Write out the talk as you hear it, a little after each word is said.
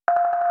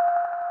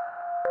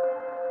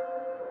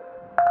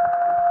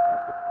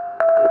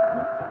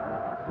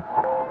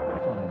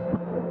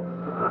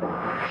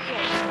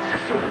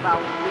Du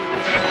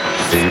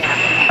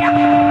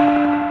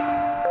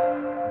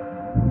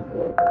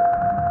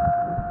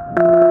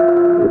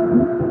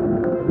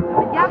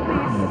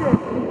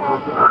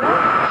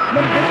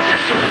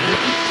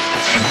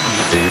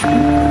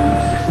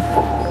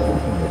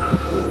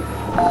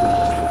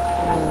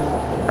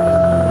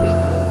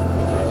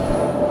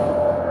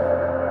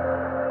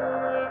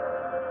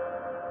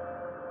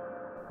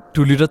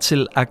lytter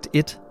til Akt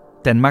 1,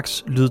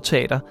 Danmarks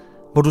Lydteater,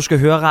 hvor du skal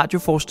høre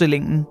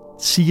radioforestillingen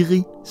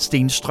Siri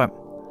Stenstrøm.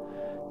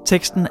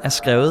 Teksten er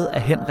skrevet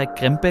af Henrik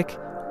Grembæk,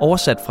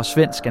 oversat fra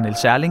svensk af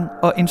Niels Erling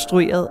og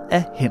instrueret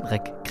af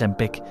Henrik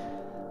Grembæk.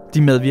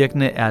 De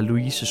medvirkende er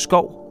Louise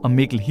Skov og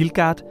Mikkel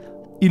Hilgard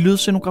i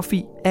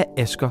lydscenografi af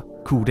Asger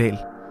Kudal.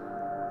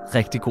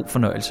 Rigtig god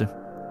fornøjelse.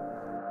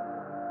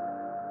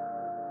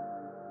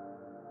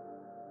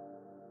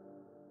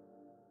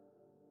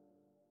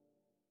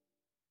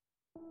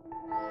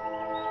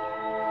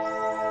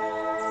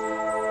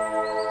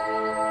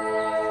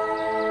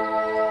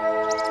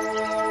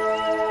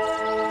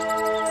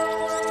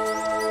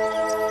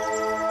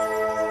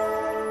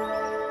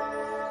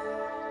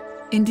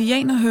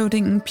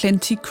 Indianerhøvdingen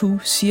Plenty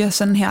Coups siger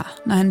sådan her,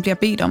 når han bliver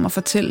bedt om at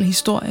fortælle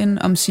historien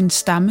om sin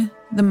stamme,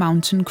 The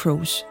Mountain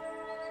Crows.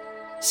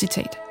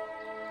 Citat.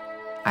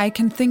 I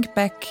can think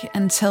back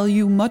and tell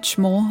you much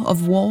more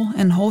of war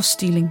and horse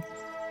stealing.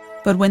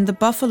 But when the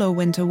buffalo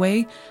went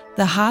away,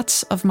 the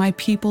hearts of my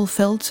people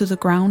fell to the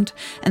ground,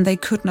 and they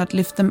could not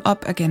lift them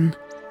up again.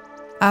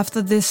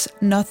 After this,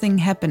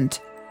 nothing happened.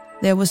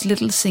 There was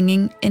little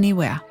singing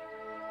anywhere.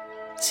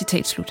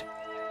 Citat slut.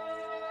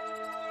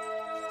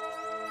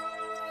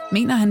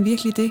 Mener han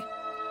virkelig det?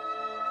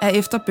 At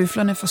efter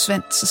bøflerne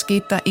forsvandt, så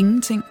skete der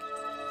ingenting?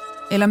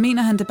 Eller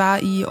mener han det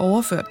bare i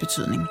overført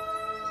betydning?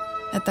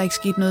 At der ikke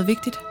skete noget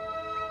vigtigt?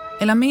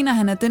 Eller mener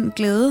han, at den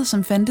glæde,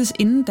 som fandtes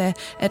inden da,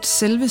 at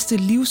selveste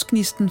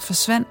livsgnisten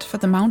forsvandt for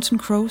The Mountain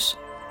Crows?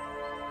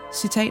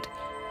 Citat.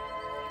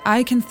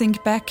 I can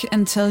think back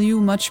and tell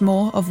you much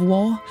more of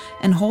war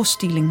and horse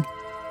stealing.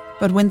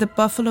 But when the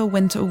buffalo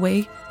went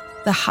away,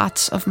 the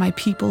hearts of my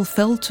people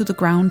fell to the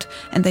ground,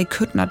 and they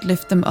could not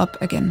lift them up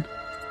again.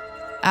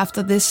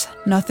 After this,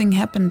 nothing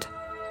happened.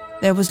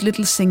 There was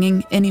little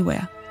singing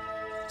anywhere.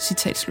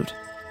 Citat slut.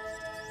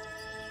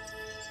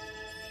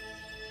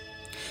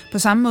 På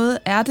samme måde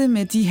er det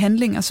med de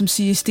handlinger, som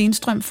Siri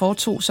Stenstrøm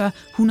foretog sig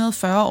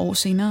 140 år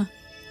senere.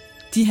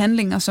 De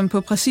handlinger, som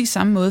på præcis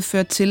samme måde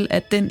førte til,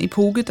 at den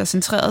epoke, der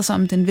centrerede sig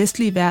om den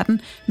vestlige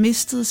verden,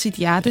 mistede sit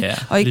hjerte. Ja,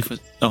 og ikke...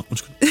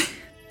 undskyld.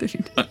 Det er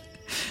fint.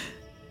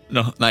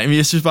 Nej, men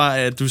jeg synes bare,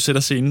 at du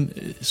sætter scenen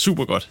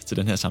super godt til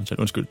den her samtale.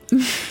 Undskyld.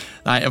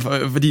 Nej,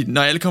 fordi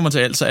når alt kommer til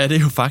alt, så er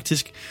det jo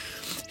faktisk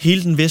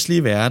hele den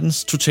vestlige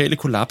verdens totale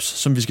kollaps,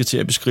 som vi skal til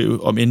at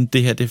beskrive, om end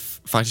det her, det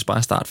faktisk bare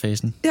er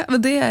startfasen. Ja,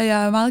 men det er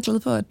jeg meget glad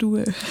for, at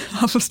du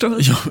har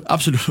forstået. Jo,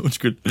 absolut,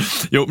 undskyld.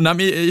 Jo, men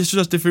jeg synes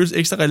også, det føles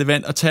ekstra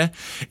relevant at tage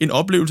en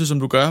oplevelse, som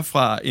du gør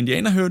fra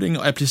indianerhøvdingen,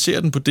 og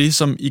applicere den på det,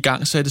 som i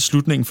gang satte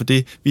slutningen for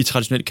det, vi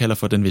traditionelt kalder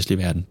for den vestlige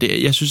verden.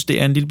 Jeg synes,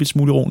 det er en lille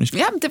smule ironisk.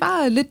 Ja, men det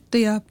var lidt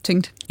det, jeg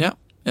tænkte. Ja,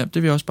 det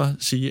vil jeg også bare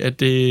sige, at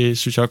det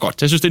synes jeg er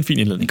godt. Jeg synes, det er en fin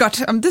indledning.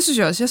 Godt, men det synes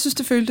jeg også. Jeg synes,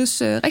 det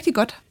føltes rigtig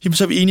godt. Jamen,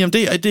 så er vi enige om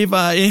det, og det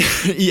var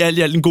i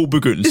alt en god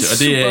begyndelse. Og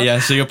det er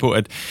jeg sikker på,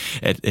 at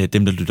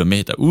dem, der lytter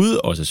med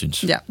derude, også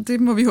synes. Ja, det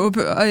må vi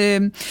håbe. Og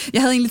jeg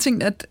havde egentlig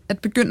tænkt, at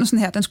begyndelsen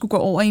her, den skulle gå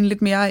over i en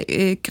lidt mere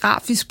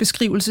grafisk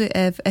beskrivelse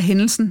af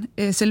hændelsen,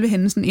 selve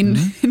hændelsen,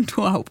 inden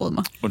du afbrød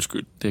mig.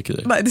 Undskyld, det er jeg ked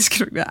af. Nej, det skal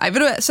du ikke være. Ej, ved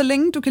du hvad, så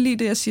længe du kan lide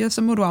det, jeg siger,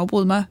 så må du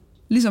afbryde mig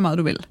lige så meget,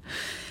 du vil.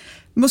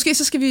 Måske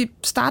så skal vi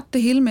starte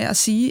det hele med at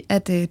sige,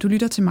 at du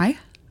lytter til mig,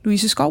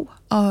 Louise Skov,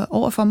 og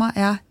overfor mig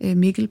er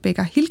Mikkel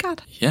Becker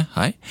Hilgard. Ja,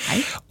 hej. Hej.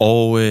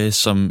 Og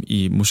som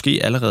I måske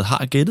allerede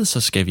har gættet, så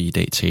skal vi i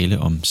dag tale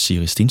om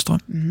Siri Stenstrøm.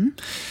 Mm.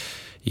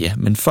 Ja,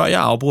 men før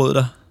jeg afbrød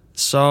dig,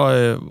 så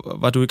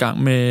var du i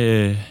gang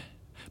med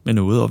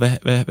noget, og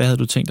hvad havde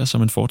du tænkt dig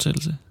som en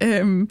fortællelse?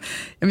 Jamen,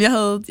 jeg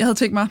havde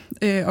tænkt mig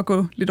at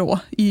gå lidt over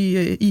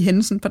i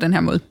hændelsen på den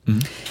her måde.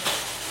 Mm.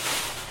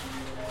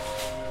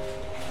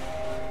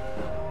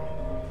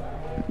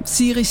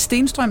 Siri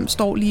Stenstrøm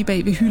står lige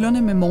bag ved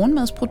hylderne med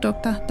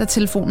morgenmadsprodukter, da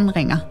telefonen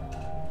ringer.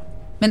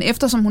 Men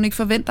eftersom hun ikke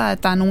forventer,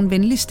 at der er nogen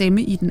venlig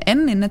stemme i den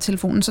anden ende af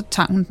telefonen, så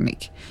tager hun den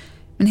ikke.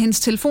 Men hendes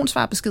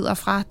telefonsvarbeskeder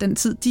fra den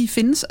tid, de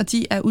findes, og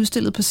de er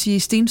udstillet på Siri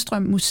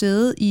Stenstrøm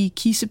Museet i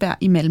Kiseberg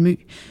i Malmø.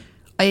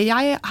 Og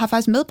jeg har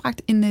faktisk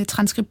medbragt en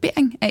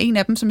transkribering af en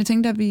af dem, som jeg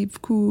tænkte, at vi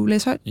kunne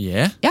læse højt.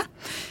 Ja. Ja,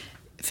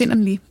 finder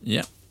den lige.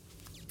 Ja,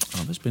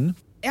 hvad spændende.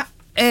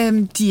 Ja,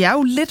 de er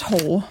jo lidt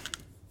hårde.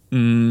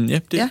 Ja,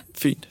 det er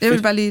fint. Jeg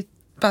vil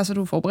bare så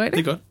du er forberedt. Det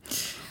er godt.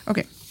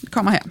 Okay, det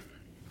kommer her.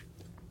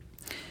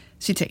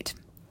 Citat.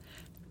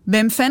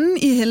 Hvem fanden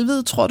i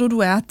helvede tror du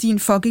er, din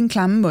fucking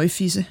klamme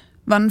møgfisse?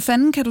 Hvordan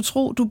fanden kan du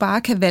tro, du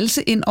bare kan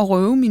valse ind og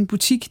røve min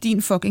butik,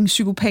 din fucking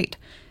psykopat?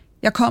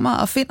 Jeg kommer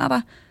og finder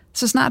dig.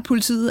 Så snart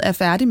politiet er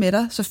færdig med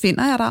dig, så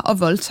finder jeg dig og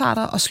voldtager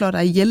dig og slår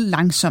dig ihjel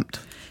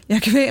langsomt.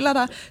 Jeg kvæler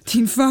dig,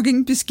 din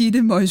fucking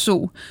beskidte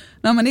møgso.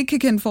 Når man ikke kan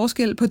kende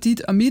forskel på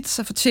dit og mit,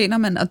 så fortjener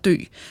man at dø.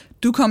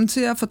 Du kom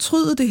til at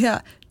fortryde det her,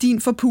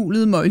 din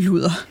forpulede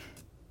møgluder.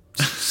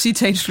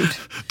 Citat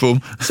slut.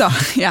 Bum. Så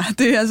ja,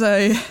 det er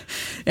altså...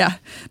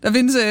 der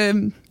findes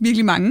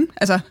virkelig mange,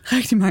 altså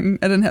rigtig mange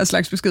af den her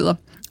slags beskeder.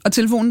 Og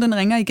telefonen den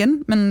ringer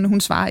igen, men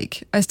hun svarer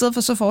ikke. Og i stedet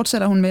for så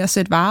fortsætter hun med at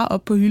sætte varer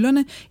op på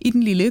hylderne i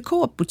den lille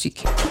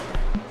Coop-butik.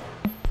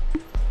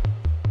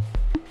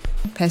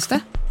 Pasta.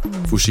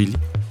 Fusilli.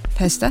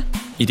 Pasta.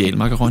 Ideal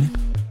macaroni.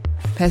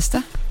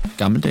 Pasta.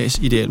 Gammeldags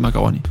ideal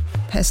macaroni.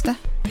 Pasta.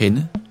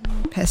 Penne.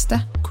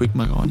 Pasta. Quick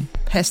macaroni.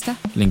 Pasta.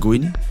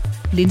 Linguini.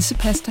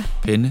 Linsepasta.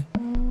 Penne.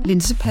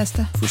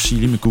 Linsepasta.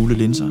 Fusilli med gule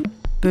linser.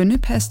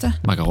 Bønnepasta.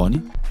 Macaroni.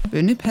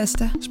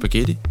 Bønnepasta.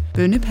 Spaghetti.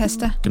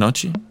 Bønnepasta.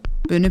 Gnocchi.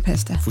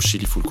 Bønnepasta.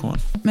 Fusilli fuldkorn.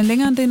 Men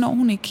længere end det når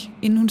hun ikke,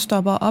 inden hun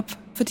stopper op,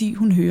 fordi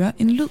hun hører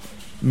en lyd.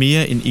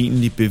 Mere en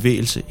egentlig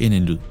bevægelse end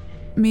en lyd.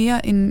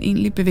 Mere en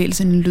egentlig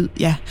bevægelse end en lyd,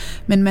 ja.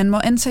 Men man må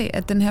antage,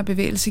 at den her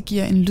bevægelse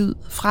giver en lyd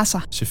fra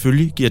sig.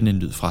 Selvfølgelig giver den en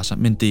lyd fra sig,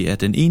 men det er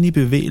den egentlige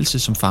bevægelse,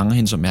 som fanger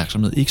hendes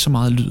opmærksomhed, ikke så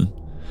meget lyden.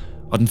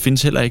 Og den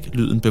findes heller ikke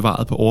lyden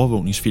bevaret på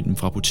overvågningsfilmen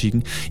fra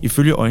butikken.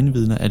 Ifølge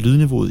øjenvidner er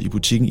lydniveauet i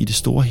butikken i det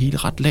store hele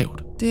ret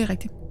lavt. Det er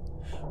rigtigt.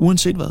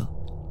 Uanset hvad,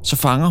 så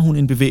fanger hun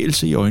en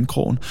bevægelse i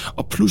øjenkrogen,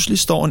 og pludselig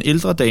står en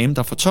ældre dame,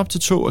 der fra top til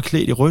tå er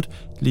klædt i rødt,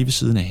 lige ved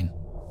siden af hende.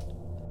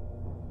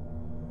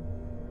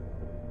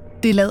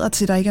 Det lader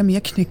til, at der ikke er mere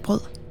knækbrød.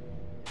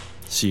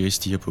 Siri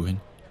stiger på hende.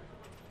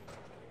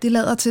 Det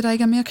lader til, at der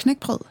ikke er mere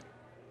knækbrød.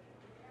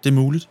 Det er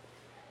muligt.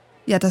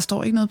 Ja, der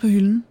står ikke noget på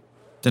hylden.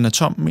 Den er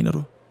tom, mener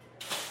du?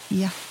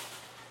 Ja.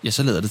 Ja,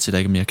 så lader det til, at der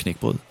ikke er mere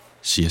knækbrød,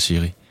 siger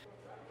Siri.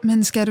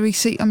 Men skal du ikke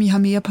se, om I har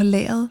mere på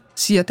lageret,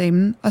 siger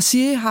damen. Og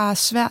Siri har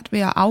svært ved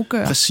at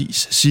afgøre.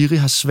 Præcis. Siri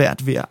har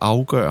svært ved at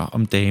afgøre,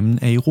 om damen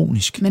er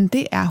ironisk. Men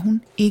det er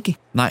hun ikke.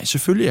 Nej,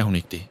 selvfølgelig er hun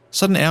ikke det.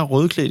 Sådan er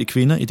rødklædte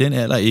kvinder i den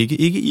alder ikke.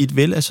 Ikke i et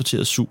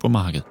velassorteret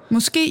supermarked.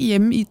 Måske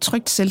hjemme i et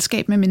trygt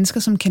selskab med mennesker,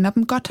 som kender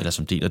dem godt. Eller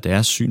som deler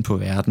deres syn på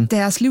verden.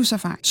 Deres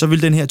livserfaring. Så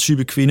vil den her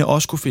type kvinde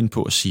også kunne finde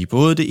på at sige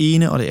både det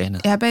ene og det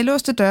andet. Ja, bag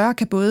låste døre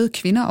kan både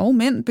kvinder og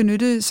mænd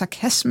benytte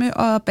sarkasme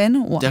og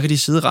bandeord. Der kan de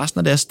sidde resten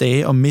af deres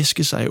dage og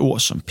mæske sig i ord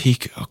som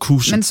pik og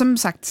kusse. Men som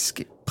sagt...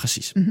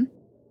 Præcis. Mm-hmm.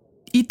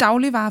 I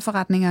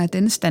dagligvareforretninger af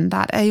denne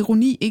standard er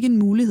ironi ikke en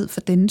mulighed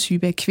for denne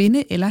type af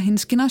kvinde eller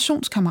hendes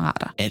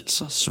generationskammerater.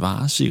 Altså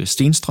svarer Siri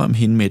Stenstrøm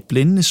hende med et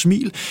blændende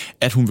smil,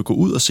 at hun vil gå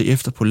ud og se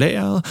efter på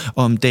lageret,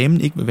 og om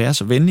damen ikke vil være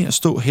så venlig at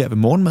stå her ved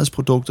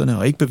morgenmadsprodukterne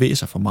og ikke bevæge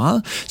sig for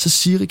meget, så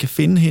Siri kan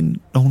finde hende,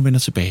 når hun vender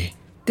tilbage.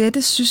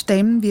 Dette synes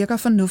damen virker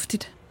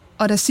fornuftigt.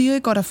 Og da Siri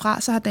går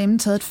derfra, så har damen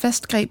taget et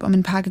fast greb om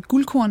en pakke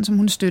guldkorn, som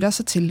hun støtter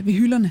sig til ved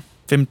hylderne.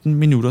 15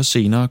 minutter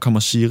senere kommer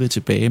Siri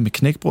tilbage med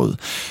knækbrød,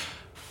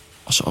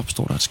 og så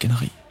opstår der et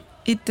skænderi.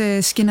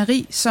 Et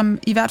skænderi, som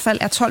i hvert fald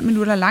er 12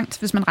 minutter langt,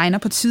 hvis man regner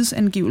på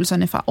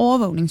tidsangivelserne fra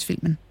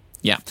overvågningsfilmen.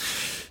 Ja.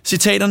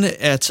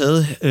 Citaterne er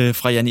taget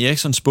fra Jan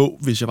Erikssons bog,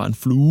 Hvis jeg var en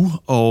flue,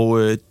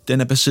 og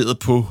den er baseret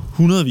på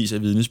hundredvis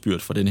af vidnesbyrd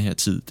fra denne her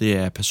tid. Det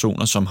er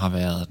personer, som har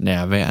været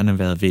nærværende,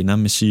 været venner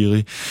med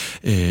Siri,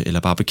 eller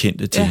bare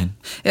bekendte til hende.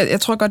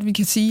 Jeg tror godt, vi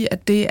kan sige,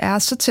 at det er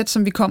så tæt,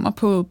 som vi kommer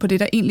på det,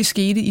 der egentlig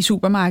skete i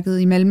supermarkedet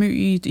i Malmø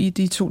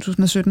i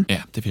 2017.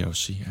 Ja, det vil jeg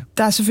også sige, ja.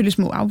 Der er selvfølgelig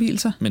små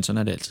afvigelser. Men sådan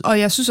er det altid. Og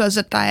jeg synes også,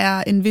 at der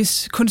er en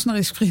vis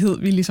kunstnerisk frihed,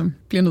 vi ligesom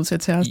bliver nødt til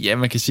at tage os. Ja,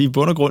 man kan sige, i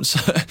bund og grund,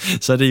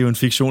 så er det jo en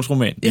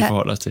fiktionsroman, vi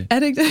forholder os til. Er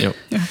det ikke det? Jo.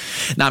 Ja.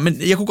 Nej, men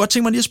jeg kunne godt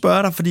tænke mig lige at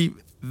spørge dig, fordi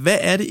hvad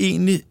er det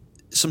egentlig,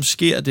 som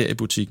sker der i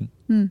butikken?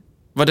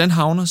 Hvordan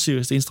havner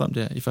Siri Stenstrøm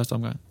der i første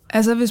omgang?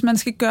 Altså, hvis man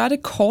skal gøre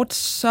det kort,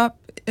 så...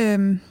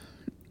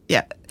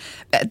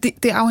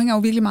 det afhænger jo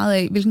virkelig meget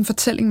af, hvilken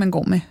fortælling man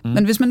går med.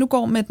 Men hvis man nu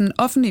går med den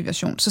offentlige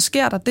version, så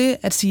sker der det,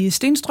 at Siri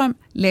Stenstrøm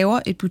laver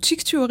et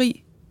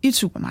butikstyveri i et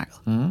supermarked.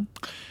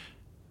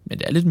 Men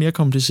det er lidt mere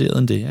kompliceret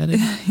end det, er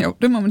det? Jo,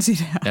 det må man sige,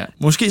 det her. Ja.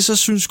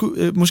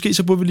 Måske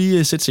så burde vi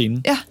lige sætte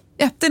scenen. Ja,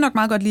 det er nok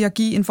meget godt lige at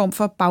give en form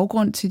for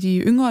baggrund til de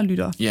yngre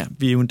lyttere. Ja,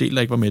 vi er jo en del,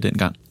 der ikke var med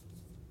dengang.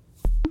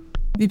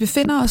 Vi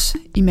befinder os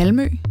i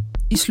Malmø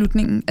i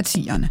slutningen af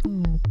 10'erne.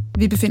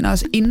 Vi befinder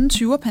os inden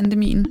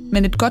 20'er-pandemien,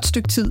 men et godt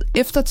stykke tid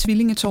efter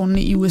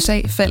tvillingetårnene i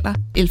USA falder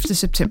 11.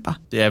 september.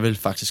 Det er vel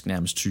faktisk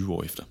nærmest 20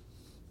 år efter.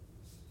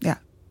 Ja,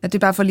 det er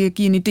bare for lige at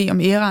give en idé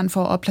om æraen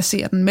for at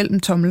placere den mellem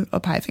tommel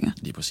og pegefinger.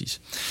 Lige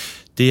præcis.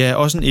 Det er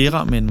også en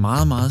æra med en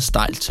meget, meget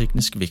stejl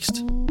teknisk vækst.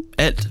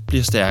 Alt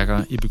bliver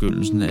stærkere i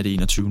begyndelsen af det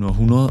 21.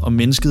 århundrede, og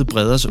mennesket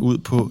breder sig ud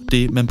på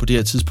det, man på det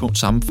her tidspunkt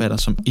sammenfatter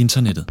som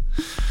internettet,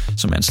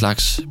 som er en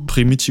slags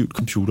primitivt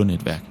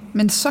computernetværk.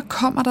 Men så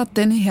kommer der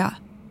denne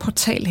her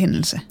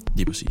portalhændelse.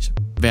 Lige præcis.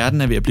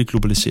 Verden er ved at blive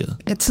globaliseret.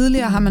 Ja,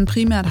 tidligere har man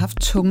primært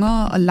haft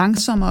tungere og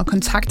langsommere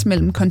kontakt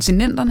mellem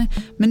kontinenterne,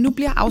 men nu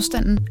bliver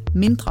afstanden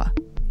mindre.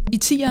 I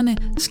 10'erne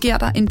sker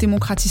der en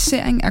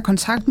demokratisering af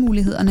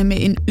kontaktmulighederne med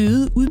en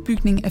øget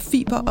udbygning af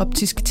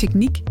fiberoptisk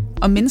teknik,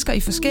 og mennesker i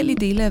forskellige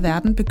dele af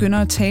verden begynder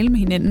at tale med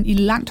hinanden i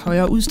langt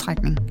højere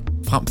udstrækning.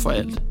 Frem for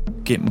alt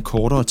gennem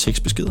kortere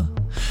tekstbeskeder,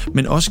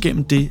 men også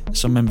gennem det,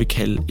 som man vil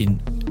kalde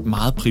en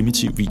meget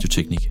primitiv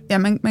videoteknik. Ja,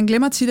 man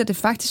glemmer tit, at det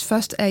faktisk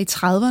først er i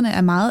 30'erne,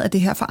 at meget af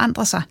det her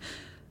forandrer sig.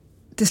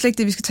 det er slet ikke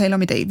det, vi skal tale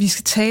om i dag. Vi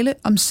skal tale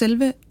om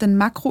selve den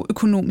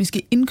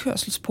makroøkonomiske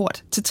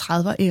indkørselsport til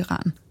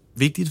 30'er-æraen.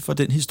 Vigtigt for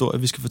den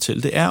historie, vi skal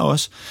fortælle, det er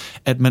også,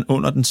 at man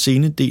under den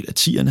sene del af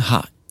 10'erne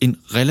har en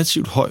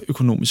relativt høj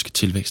økonomisk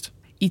tilvækst.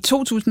 I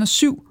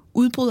 2007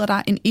 udbryder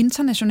der en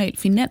international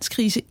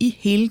finanskrise i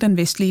hele den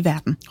vestlige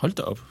verden. Hold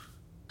da op.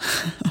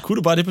 Kunne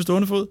du bare det på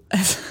stående fod?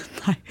 Altså,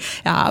 nej,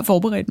 jeg har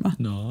forberedt mig.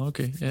 Nå,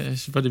 okay. Jeg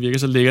synes bare, det virker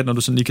så lækkert, når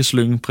du sådan lige kan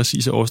slynge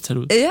præcise årstal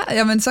ud. Ja,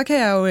 jamen så kan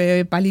jeg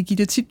jo bare lige give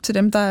det tip til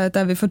dem,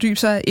 der vil fordybe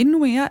sig endnu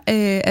mere,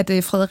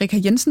 at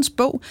Frederik Jensens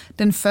bog,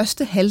 den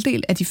første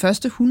halvdel af de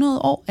første 100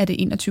 år af det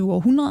 21.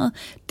 århundrede,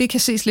 det kan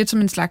ses lidt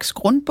som en slags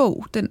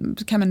grundbog. Den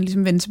kan man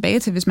ligesom vende tilbage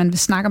til, hvis man vil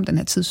snakke om den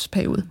her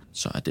tidsperiode.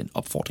 Så er den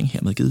opfordring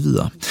hermed givet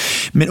videre.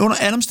 Men under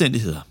alle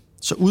omstændigheder,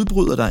 så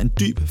udbryder der en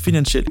dyb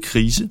finansiel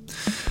krise,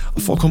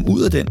 og for at komme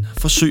ud af den,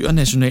 forsøger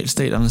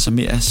nationalstaterne sig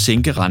med at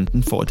sænke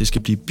renten, for at det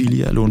skal blive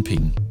billigere at låne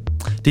penge.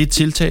 Det er et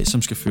tiltag,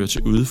 som skal føre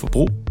til øget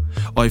forbrug,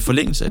 og i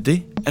forlængelse af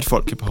det, at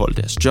folk kan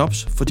beholde deres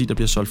jobs, fordi der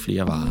bliver solgt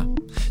flere varer.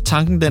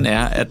 Tanken den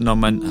er, at når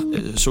man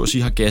så at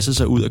sige har gasset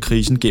sig ud af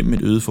krisen gennem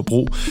et øget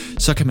forbrug,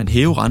 så kan man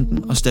hæve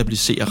renten og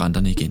stabilisere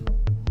renterne igen.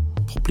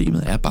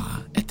 Problemet er bare,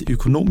 at det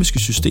økonomiske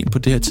system på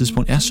det her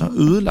tidspunkt er så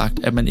ødelagt,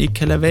 at man ikke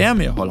kan lade være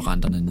med at holde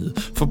renterne nede.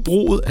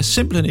 Forbruget er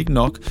simpelthen ikke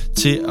nok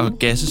til at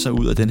gasse sig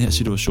ud af den her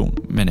situation,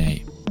 man er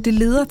i. Det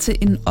leder til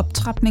en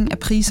optrapning af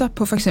priser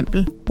på for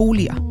eksempel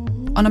boliger.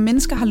 Og når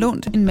mennesker har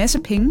lånt en masse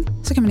penge,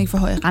 så kan man ikke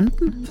forhøje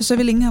renten, for så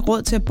vil ingen have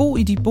råd til at bo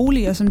i de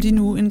boliger, som de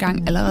nu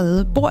engang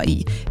allerede bor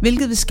i,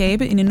 hvilket vil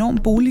skabe en enorm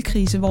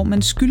boligkrise, hvor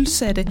man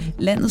skyldsatte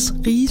landets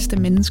rigeste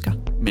mennesker.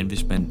 Men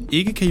hvis man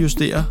ikke kan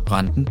justere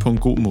renten på en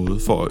god måde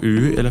for at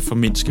øge eller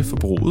formindske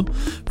forbruget,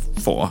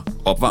 for at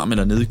opvarme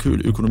eller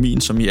nedkøle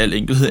økonomien, som i al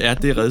enkelhed er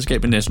det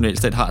redskab, en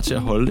nationalstat har til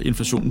at holde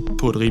inflationen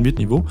på et rimeligt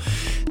niveau,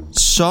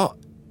 så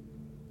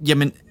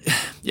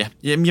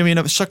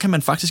så kan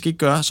man faktisk ikke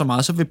gøre så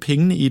meget, så vil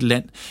pengene i et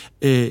land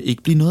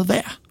ikke blive noget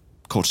værd,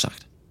 kort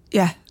sagt.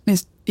 Ja,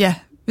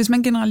 hvis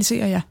man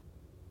generaliserer, ja.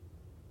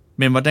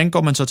 Men hvordan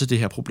går man så til det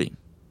her problem?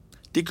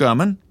 Det gør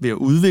man ved at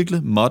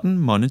udvikle Modern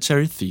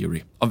Monetary Theory.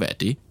 Og hvad er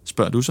det,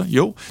 spørger du så?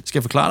 Jo, det skal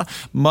jeg forklare dig.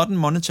 Modern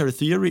Monetary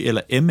Theory,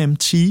 eller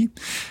MMT,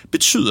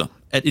 betyder,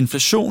 at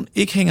inflation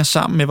ikke hænger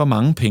sammen med, hvor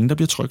mange penge, der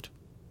bliver trykt.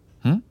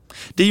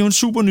 Det er jo en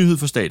super nyhed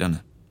for staterne.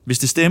 Hvis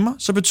det stemmer,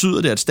 så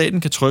betyder det, at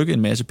staten kan trykke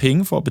en masse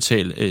penge for at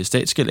betale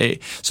statsgæld af,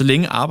 så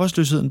længe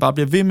arbejdsløsheden bare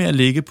bliver ved med at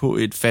ligge på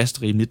et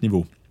fast, rimeligt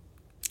niveau.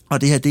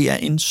 Og det her, det er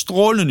en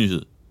strålende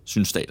nyhed,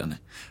 synes staterne.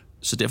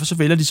 Så derfor så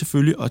vælger de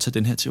selvfølgelig at tage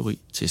den her teori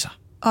til sig.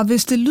 Og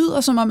hvis det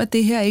lyder som om, at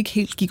det her ikke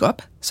helt gik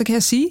op, så kan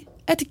jeg sige,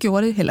 at det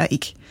gjorde det heller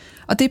ikke.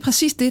 Og det er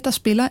præcis det, der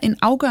spiller en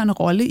afgørende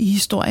rolle i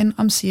historien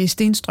om Siri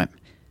Stenstrøm.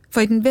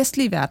 For i den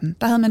vestlige verden,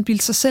 der havde man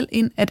bildt sig selv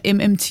ind, at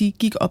MMT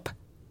gik op.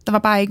 Der var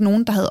bare ikke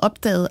nogen, der havde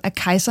opdaget, at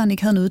kejseren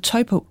ikke havde noget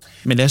tøj på.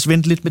 Men lad os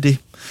vente lidt med det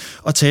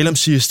og tale om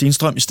Siri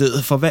Stenstrøm i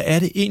stedet, for hvad er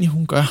det egentlig,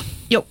 hun gør?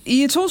 Jo,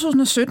 i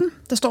 2017,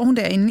 der står hun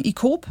derinde i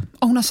Coop,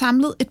 og hun har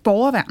samlet et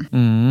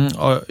borgerværn.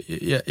 Og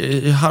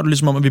jeg har det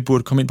ligesom om, at vi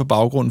burde komme ind på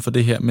baggrunden for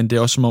det her, men det er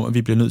også som om, at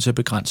vi bliver nødt til at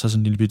begrænse os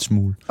en lille bit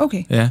smule.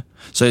 Okay. Ja,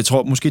 så jeg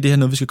tror måske, det her er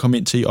noget, vi skal komme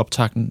ind til i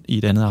optakten i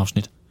et andet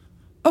afsnit.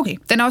 Okay,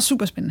 den er også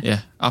super spændende. Ja,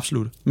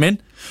 absolut. Men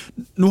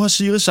nu har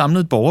Siri samlet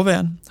et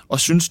borgerværn, og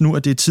synes nu,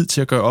 at det er tid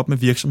til at gøre op med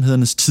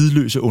virksomhedernes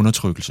tidløse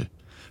undertrykkelse.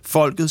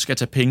 Folket skal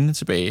tage pengene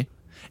tilbage.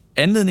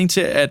 Anledning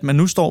til, at man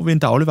nu står ved en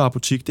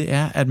dagligvarebutik, det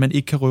er, at man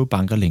ikke kan røve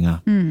banker længere.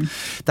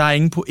 Der er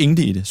ingen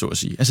pointe i det, så at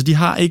sige. Altså, de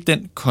har ikke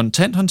den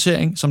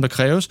kontanthåndtering, som der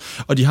kræves,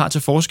 og de har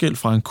til forskel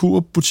fra en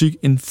Coop-butik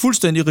en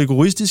fuldstændig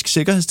rigoristisk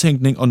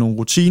sikkerhedstænkning og nogle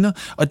rutiner,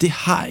 og det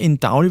har en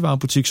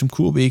dagligvarebutik som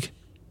Coop ikke.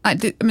 Nej,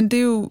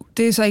 det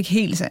er så ikke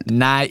helt sandt.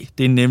 Nej,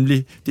 det er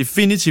nemlig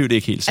definitivt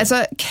ikke helt sandt.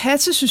 Altså,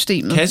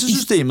 kassesystemet.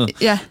 Kassesystemet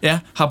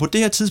har på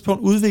det her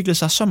tidspunkt udviklet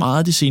sig så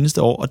meget de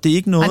seneste år, og det er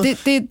ikke noget...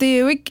 Nej, det er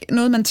jo ikke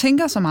noget, man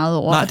tænker så meget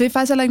over, Nej. og det er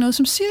faktisk heller ikke noget,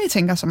 som Siri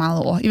tænker så meget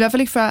over. I hvert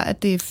fald ikke før,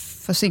 at det er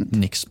for sent.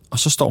 Niks. Og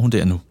så står hun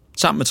der nu,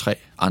 sammen med 3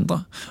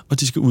 andre, og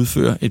de skal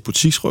udføre et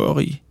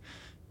butiksrøveri.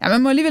 Ja,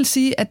 man må alligevel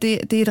sige, at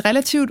det er et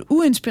relativt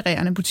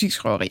uinspirerende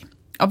butiksrøveri.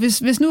 Og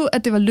hvis nu,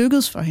 at det var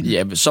lykkedes for hende...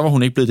 Ja, så var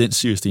hun ikke blevet den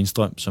Siri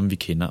Stenstrøm, som vi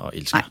kender og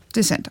elsker. Nej,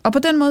 det er sandt. Og på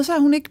den måde, så er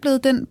hun ikke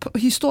blevet den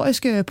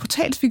historiske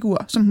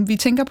portalsfigur, som vi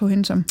tænker på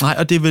hende som. Nej,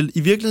 og det er vel i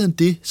virkeligheden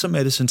det, som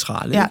er det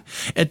centrale. Ja.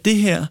 Ikke? At det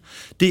her,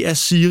 det er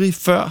Siri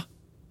før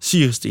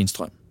Siri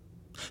Stenstrøm.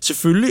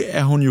 Selvfølgelig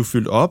er hun jo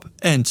fyldt op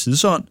af en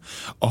tidsånd,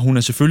 og hun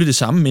er selvfølgelig det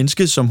samme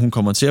menneske, som hun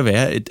kommer til at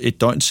være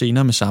et døgn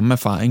senere med samme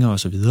erfaringer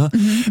osv.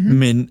 Mm-hmm.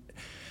 Men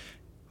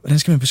hvordan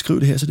skal man beskrive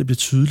det her, så det bliver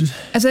tydeligt?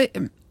 Altså...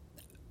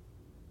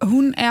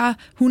 Hun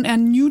er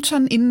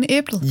Newton inden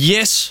æblet.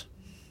 Yes!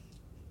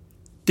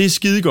 Det er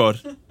skide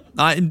godt.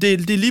 Nej, det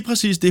er lige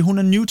præcis det. Hun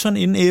er Newton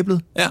inden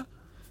æblet. Ja.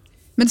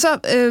 Men så,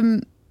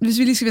 hvis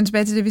vi lige skal vende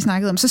tilbage til det, vi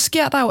snakkede om, så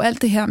sker der jo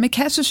alt det her med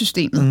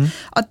kassesystemet.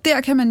 Og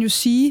der kan man jo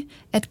sige,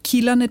 at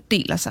kilderne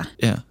deler sig.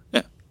 Ja.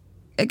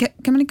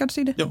 Kan man ikke godt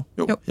sige det?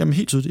 Jo. Jamen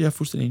helt tydeligt, jeg er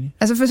fuldstændig enig.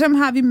 Altså for eksempel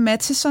har vi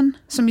Mattison,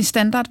 som i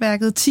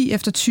standardværket 10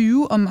 efter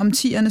 20 om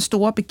 10'ernes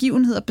store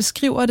begivenheder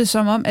beskriver det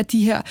som om, at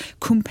de her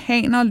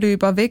kumpaner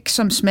løber væk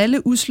som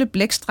smalle, usle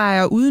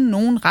blækstreger uden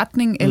nogen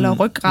retning eller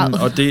ryggrad.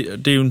 Og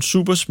det er jo en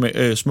super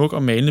smuk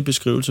og malende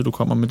beskrivelse, du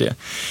kommer med der.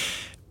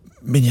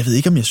 Men jeg ved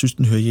ikke, om jeg synes,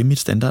 den hører hjemme i et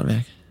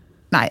standardværk.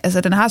 Nej,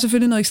 altså den har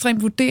selvfølgelig noget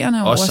ekstremt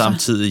vurderende over sig. Og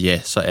samtidig, ja,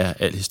 så er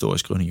al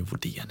historieskrivning jo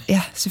vurderende.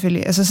 Ja,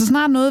 selvfølgelig. Altså så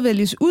snart noget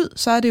vælges ud,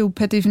 så er det jo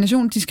per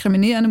definition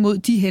diskriminerende mod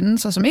de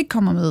hændelser, som ikke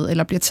kommer med,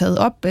 eller bliver taget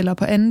op, eller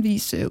på anden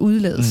vis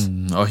udlades.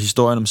 Og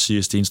historien om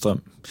Siri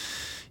Stenstrøm,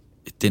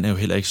 den er jo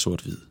heller ikke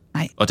sort-hvid.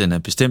 Nej. Og den er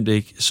bestemt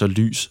ikke så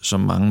lys, som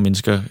mange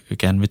mennesker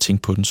gerne vil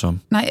tænke på den som.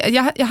 Nej,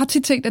 jeg har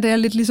tit tænkt, at det er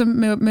lidt ligesom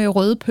med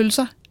røde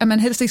pølser, at man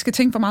helst ikke skal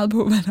tænke for meget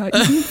på, hvad der er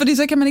i den, fordi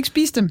så kan man ikke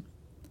spise dem.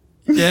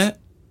 Ja.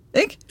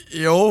 Ikke?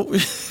 Jo,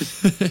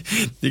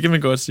 det kan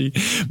man godt sige.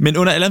 Men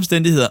under alle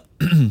omstændigheder,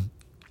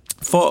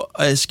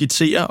 for at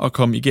skitsere og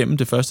komme igennem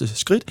det første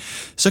skridt,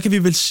 så kan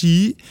vi vel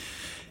sige,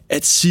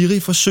 at Siri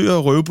forsøger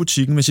at røve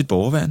butikken med sit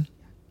borgerværn.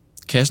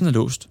 Kassen er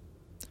låst.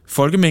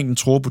 Folkemængden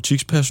tror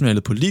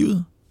butikspersonalet på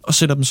livet og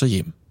sætter dem så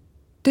hjem.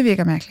 Det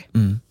virker mærkeligt.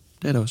 Det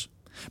er det også.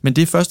 Men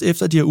det er først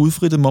efter, at de har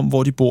udfrittet dem om,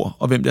 hvor de bor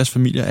og hvem deres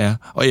familier er,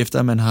 og efter,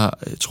 at man har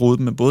troet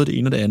dem med både det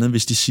ene og det andet,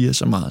 hvis de siger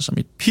så meget som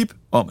et pip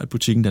om, at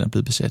butikken den er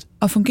blevet besat.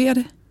 Og fungerer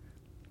det?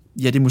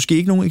 Ja, det er måske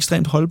ikke nogen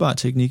ekstremt holdbar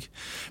teknik,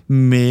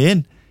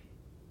 men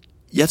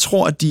jeg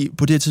tror, at de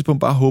på det her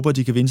tidspunkt bare håber, at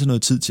de kan vinde sig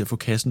noget tid til at få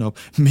kassen op.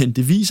 Men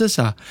det viser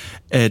sig,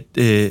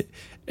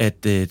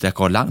 at der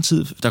går lang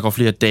tid, der går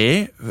flere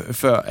dage,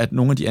 før at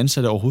nogle af de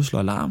ansatte overhovedet slår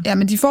alarm. Ja,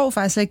 men de får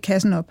faktisk ikke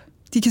kassen op.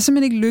 De kan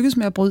simpelthen ikke lykkes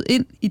med at bryde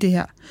ind i det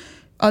her.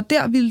 Og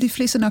der ville de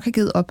fleste nok have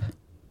givet op.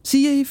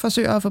 Siri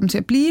forsøger at få dem til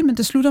at blive, men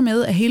det slutter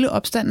med, at hele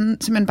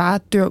opstanden simpelthen bare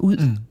dør ud.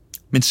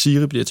 Men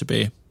Siri bliver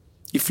tilbage.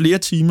 I flere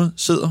timer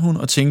sidder hun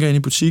og tænker ind i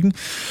butikken,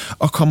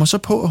 og kommer så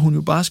på, at hun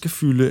jo bare skal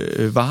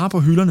fylde varer på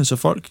hylderne, så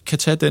folk kan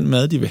tage den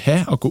mad, de vil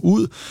have, og gå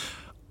ud.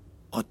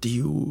 Og det er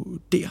jo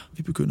der,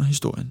 vi begynder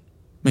historien.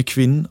 Med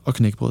kvinden og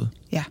knækbrød.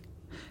 Ja.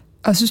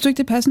 Og synes du ikke,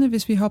 det er passende,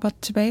 hvis vi hopper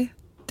tilbage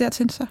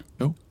dertil så?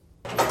 Jo.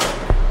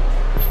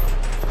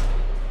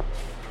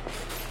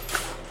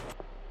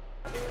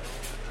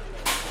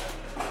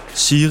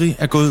 Siri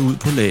er gået ud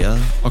på lageret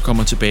og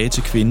kommer tilbage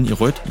til kvinden i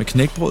rødt med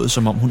knækbrødet,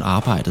 som om hun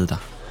arbejdede der.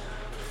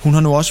 Hun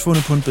har nu også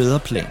fundet på en bedre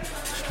plan.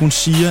 Hun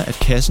siger, at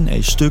kassen er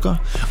i stykker,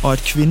 og at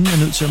kvinden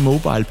er nødt til at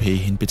mobile-pay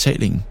hende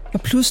betalingen.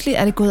 Og pludselig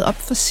er det gået op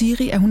for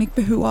Siri, at hun ikke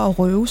behøver at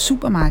røve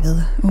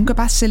supermarkedet. Hun kan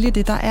bare sælge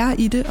det, der er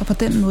i det, og på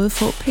den måde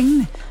få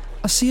pengene.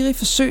 Og Siri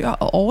forsøger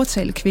at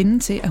overtale kvinden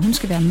til, at hun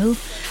skal være med.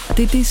 Og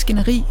det er det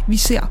skænderi, vi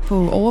ser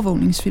på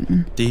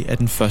overvågningsfilmen. Det er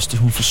den første,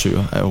 hun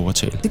forsøger at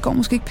overtale. Det går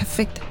måske ikke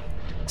perfekt.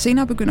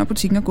 Senere begynder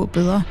butikken at gå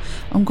bedre,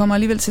 og hun kommer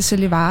alligevel til at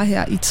sælge varer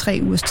her i 3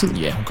 ugers tid.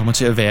 Ja, hun kommer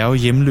til at værge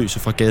hjemløse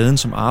fra gaden,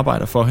 som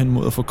arbejder for hende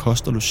mod at få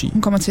kost og logi.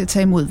 Hun kommer til at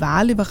tage imod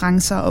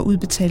vareleverancer og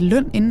udbetale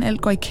løn, inden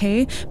alt går i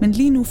kage, men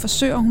lige nu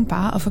forsøger hun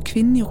bare at få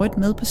kvinden i rødt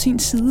med på sin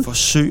side.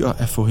 Forsøger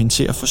at få hende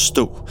til at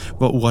forstå,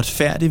 hvor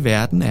uretfærdig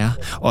verden er,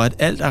 og at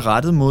alt er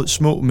rettet mod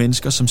små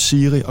mennesker som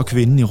Siri og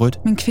kvinden i rødt.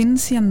 Men kvinden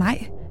siger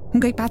nej.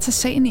 Hun kan ikke bare tage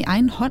sagen i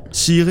egen hånd.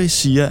 Siri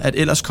siger, at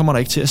ellers kommer der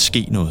ikke til at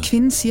ske noget.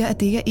 Kvinden siger, at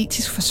det ikke er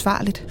etisk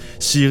forsvarligt.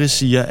 Siri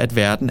siger, at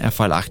verden er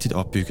fejlagtigt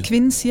opbygget.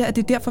 Kvinden siger, at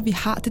det er derfor, vi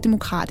har det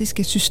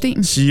demokratiske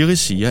system. Siri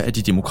siger, at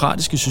de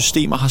demokratiske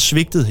systemer har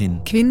svigtet hende.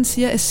 Kvinden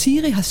siger, at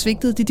Siri har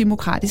svigtet de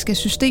demokratiske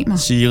systemer.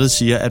 Siri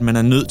siger, at man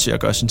er nødt til at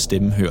gøre sin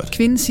stemme hørt.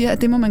 Kvinden siger,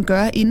 at det må man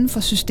gøre inden for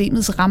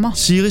systemets rammer.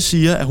 Siri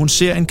siger, at hun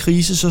ser en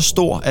krise så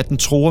stor, at den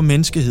truer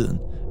menneskeheden.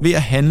 Ved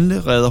at handle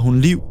redder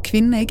hun liv.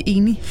 Kvinden er ikke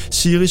enig.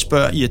 Siri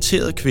spørger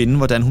irriteret kvinden,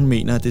 hvordan hun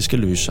mener, at det skal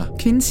løse sig.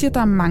 Kvinden siger, at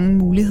der er mange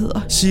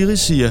muligheder. Siri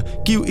siger,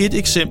 giv et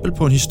eksempel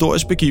på en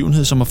historisk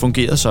begivenhed, som har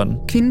fungeret sådan.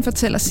 Kvinden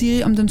fortæller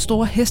Siri om den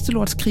store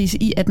hestelortskrise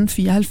i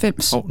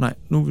 1894. Nej,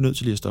 nu er vi nødt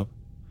til lige at stoppe.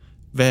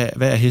 Hvad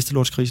er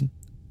hestelortskrisen?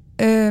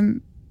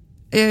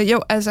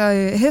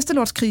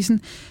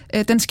 Hestelortskrisen,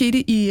 den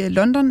skete i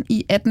London i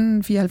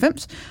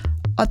 1894.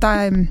 Og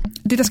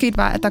det, der skete,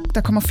 var, at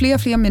der kommer flere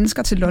og flere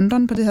mennesker til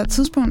London på det her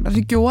tidspunkt, og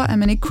det gjorde, at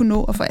man ikke kunne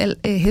nå at få al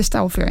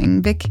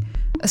hesteafføringen væk.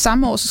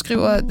 Samme år så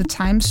skriver The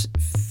Times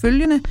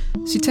følgende,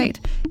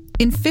 citat,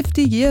 In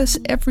 50 years,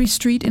 every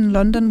street in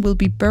London will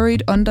be buried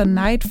under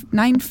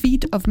 9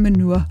 feet of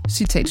manure,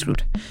 citat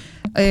slut.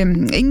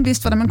 Ingen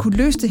vidste, hvordan man kunne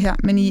løse det her,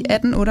 men i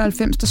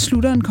 1898 der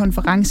slutter en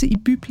konference i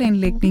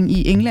byplanlægning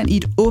i England i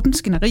et åbent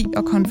skænderi,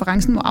 og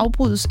konferencen må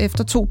afbrydes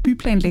efter 2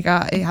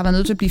 byplanlæggere har været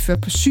nødt til at blive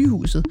ført på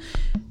sygehuset.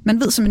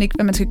 Man ved simpelthen ikke,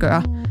 hvad man skal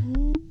gøre.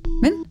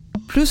 Men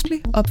pludselig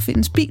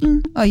opfindes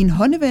bilen, og i en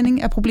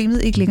håndevending er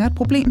problemet ikke længere et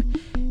problem.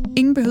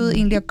 Ingen behøvede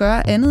egentlig at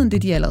gøre andet end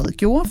det, de allerede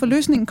gjorde, for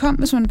løsningen kom,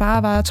 hvis man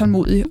bare var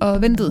tålmodig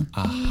og ventede.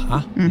 Aha,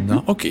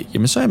 Nå okay,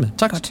 jamen så er jeg med.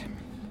 Tak. Godt.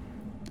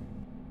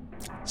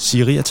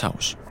 Siri er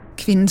tavs.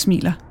 Kvinden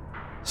smiler.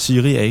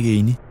 Siri er ikke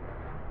enig.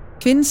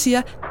 Kvinden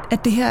siger,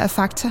 at det her er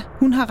fakta.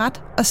 Hun har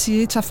ret, og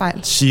Siri tager fejl.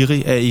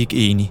 Siri er ikke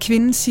enig.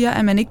 Kvinden siger,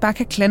 at man ikke bare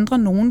kan klandre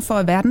nogen for,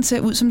 at verden ser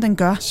ud, som den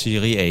gør.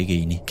 Siri er ikke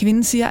enig.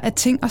 Kvinden siger, at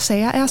ting og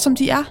sager er, som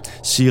de er.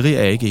 Siri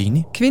er ikke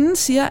enig. Kvinden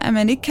siger, at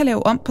man ikke kan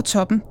lave om på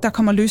toppen. Der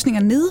kommer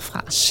løsninger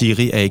nedefra.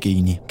 Siri er ikke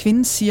enig.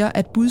 Kvinden siger,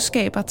 at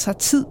budskaber tager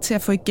tid til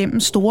at få igennem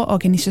store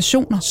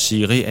organisationer.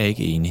 Siri er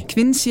ikke enig.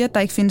 Kvinden siger, at der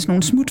ikke findes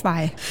nogen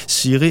smutveje.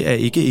 Siri er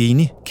ikke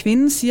enig.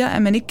 Kvinden siger,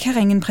 at man ikke kan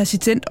ringe en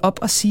præsident op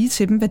og sige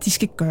til dem, hvad de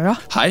skal gøre.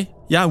 Hej,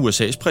 jeg er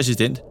USA's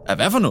præsident.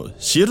 Hvad for noget?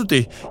 Siger du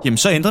det? Jamen,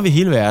 så ændrer vi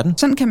hele verden.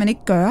 Sådan kan man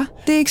ikke gøre.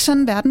 Det er ikke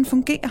sådan, verden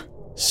fungerer.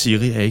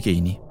 Siri er ikke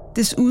enig.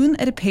 Desuden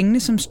er det pengene,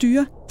 som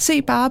styrer.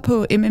 Se bare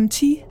på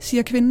MMT,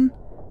 siger kvinden.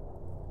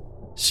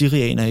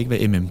 Siri aner ikke,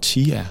 hvad MMT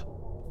er.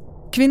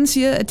 Kvinden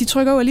siger, at de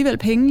trykker jo alligevel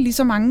penge lige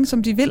så mange,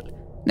 som de vil.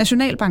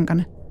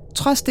 Nationalbankerne.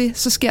 Trods det,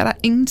 så sker der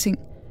ingenting.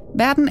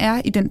 Verden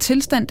er i den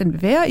tilstand, den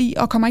vil være i,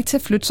 og kommer ikke til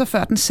at flytte sig,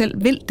 før den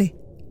selv vil det.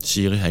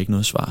 Siri har ikke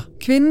noget svar.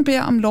 Kvinden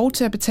beder om lov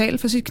til at betale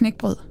for sit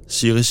knækbrød.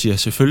 Siri siger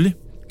selvfølgelig.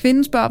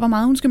 Kvinden spørger, hvor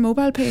meget hun skal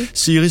MobilePay.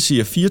 Siri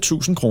siger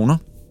 4.000 kroner.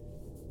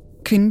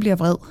 Kvinden bliver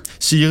vred.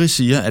 Siri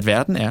siger, at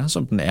verden er,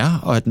 som den er,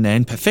 og at den er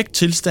en perfekt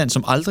tilstand,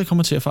 som aldrig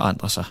kommer til at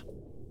forandre sig.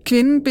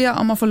 Kvinden beder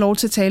om at få lov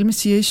til at tale med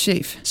Siris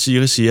chef.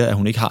 Siri siger, at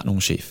hun ikke har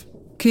nogen chef.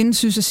 Kvinden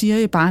synes, at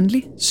Siri er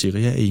barnlig.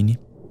 Siri er enig.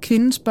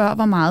 Kvinden spørger,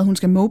 hvor meget hun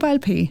skal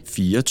MobilePay.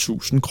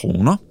 4.000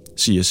 kroner,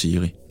 siger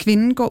Siri.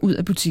 Kvinden går ud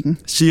af butikken.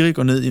 Siri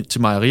går ned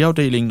til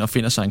mejeriafdelingen og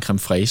finder sig en creme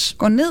fraise.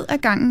 Går ned ad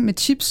gangen med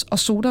chips og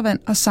sodavand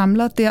og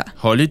samler der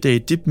Holiday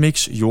Dip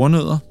Mix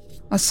jordnødder.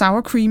 og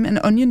sour cream and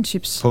onion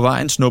chips. På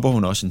vejen snupper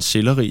hun også en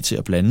selleri til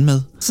at blande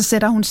med. Så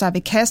sætter hun sig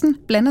ved kassen,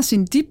 blander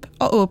sin dip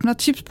og åbner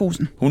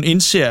chipsposen. Hun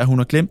indser, at hun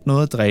har glemt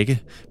noget at drikke,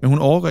 men hun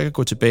overgår ikke at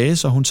gå tilbage,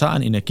 så hun tager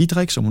en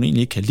energidrik, som hun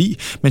egentlig ikke kan lide,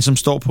 men som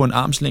står på en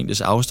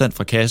armslængdes afstand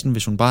fra kassen,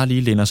 hvis hun bare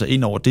lige læner sig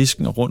ind over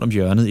disken og rundt om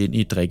hjørnet ind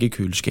i et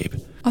drikkekøleskab.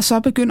 Og så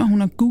begynder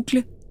hun at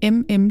google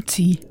MMT.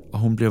 Og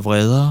hun bliver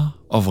vredere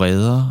og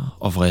vredere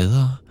og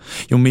vredere.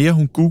 Jo mere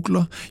hun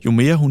googler, jo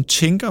mere hun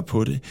tænker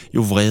på det,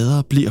 jo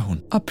vredere bliver hun.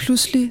 Og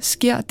pludselig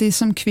sker det,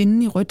 som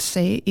kvinden i rødt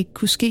sagde ikke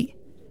kunne ske.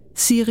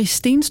 Siri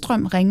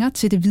Stenstrøm ringer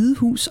til Det Hvide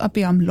Hus og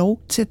beder om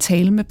lov til at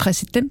tale med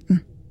præsidenten.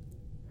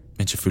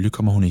 Men selvfølgelig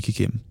kommer hun ikke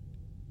igennem.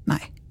 Nej,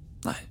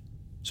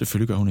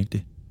 Selvfølgelig gør hun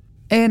ikke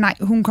det. nej,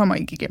 hun kommer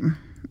ikke igennem.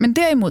 Men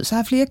derimod så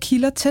har flere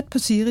kilder tæt på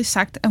Siri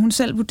sagt, at hun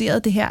selv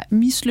vurderede det her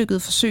mislykkede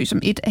forsøg som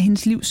et af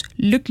hendes livs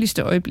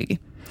lykkeligste øjeblikke.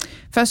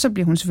 Først så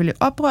bliver hun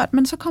selvfølgelig oprørt,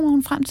 men så kommer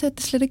hun frem til, at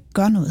det slet ikke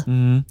gør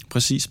noget.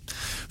 Præcis.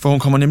 For hun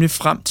kommer nemlig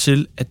frem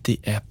til, at det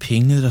er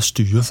pengene, der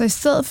styrer. Så i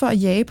stedet for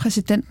at jage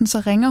præsidenten, så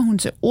ringer hun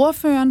til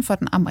ordføreren for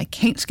den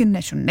amerikanske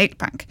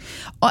nationalbank.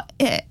 Og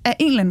af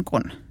en eller anden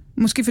grund,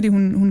 måske fordi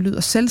hun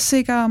lyder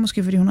selvsikker,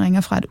 måske fordi hun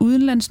ringer fra et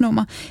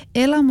udenlandsnummer,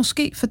 eller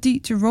måske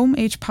fordi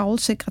Jerome H.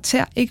 Powells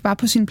sekretær ikke var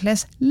på sin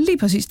plads lige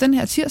præcis den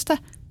her tirsdag,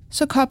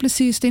 så kobles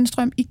Siri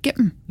Stenstrøm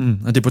igennem.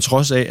 Og det er på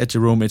trods af, at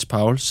Jerome H.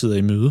 Powell sidder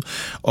i møde,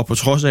 og på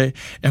trods af,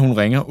 at hun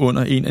ringer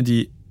under en af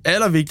de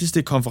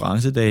allervigtigste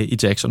konferencedage i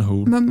Jackson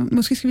Hole.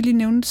 Måske skal vi lige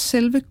nævne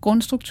selve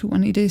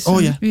grundstrukturen i det,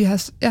 som vi har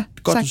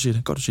sagt. Godt,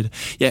 du siger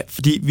det. Ja,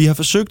 fordi vi har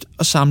forsøgt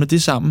at samle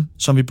det sammen,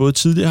 som vi både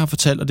tidligere har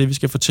fortalt, og det vi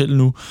skal fortælle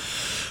nu,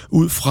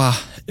 ud fra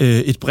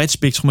et bredt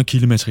spektrum af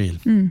kildemateriale.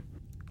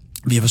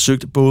 Vi har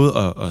forsøgt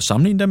både at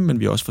sammenligne dem, men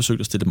vi har også forsøgt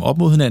at stille dem op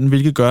mod hinanden,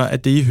 hvilket gør,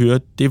 at det, I hører,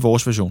 det er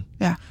vores version.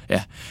 Ja.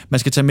 Man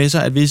skal tage med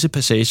sig, at visse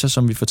passager,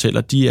 som vi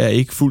fortæller, de er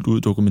ikke fuldt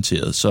ud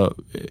dokumenteret.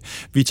 Så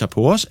vi tager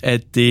på os,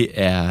 at det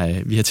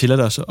er, vi har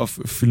tilladt os at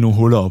fylde nogle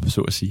huller op,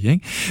 så at sige.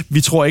 Ikke?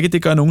 Vi tror ikke, at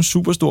det gør nogen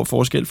super stor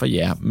forskel for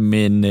jer,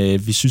 men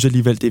vi synes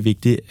alligevel, det er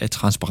vigtigt, at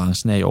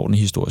transparencen er i orden i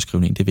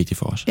historieskrivningen. Det er vigtigt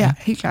for os. Ja,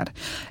 helt klart.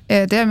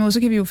 Derimod så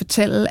kan vi jo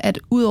fortælle, at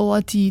ud over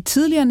de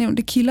tidligere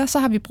nævnte kilder, så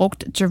har vi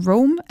brugt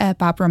Jerome af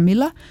Barbara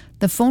Miller,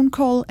 The Phone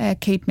Call af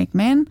Kate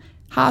McMahon,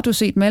 Har du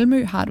set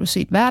Malmø, har du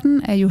set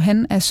Verden af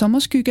Johan af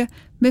Sommerskygge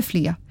med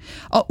flere.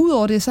 Og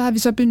udover det, så har vi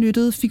så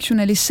benyttet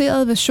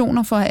fiktionaliserede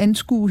versioner for at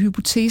anskue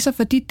hypoteser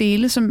for de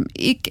dele, som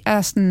ikke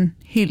er sådan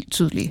helt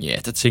tydelige. Ja,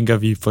 der tænker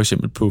vi for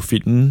eksempel på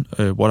filmen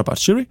What About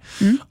Siri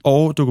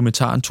og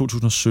dokumentaren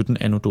 2017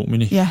 Anno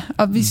Domini. Ja,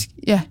 og vi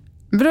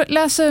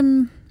lad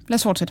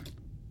os fortsætte.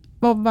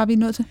 Hvor var vi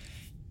nået til?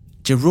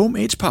 Jerome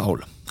H.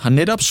 Powell har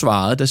netop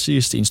svaret, da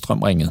Siri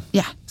Stenstrøm ringede.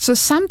 Ja, så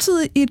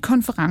samtidig i et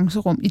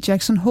konferencerum i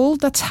Jackson Hole,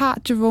 der tager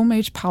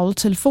Jerome H. Powell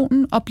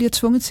telefonen og bliver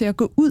tvunget til at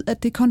gå ud af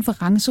det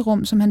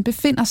konferencerum, som han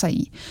befinder sig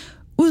i.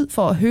 Ud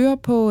for at høre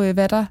på,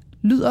 hvad der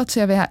lyder til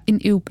at være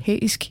en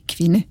europæisk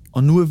kvinde.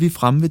 Og nu er vi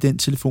fremme ved den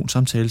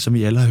telefonsamtale, som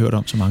vi alle har hørt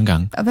om så mange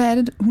gange. Og hvad er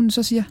det, hun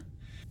så siger?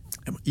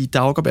 I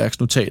Daugerbergs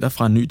notater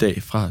fra en ny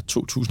dag fra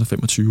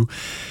 2025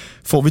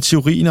 får vi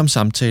teorien om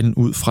samtalen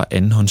ud fra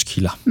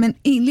andenhåndskilder. Men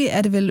egentlig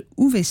er det vel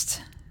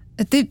uvist.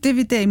 Det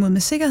vi derimod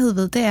med sikkerhed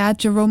ved, det er,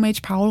 at Jerome H.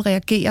 Powell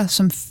reagerer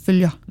som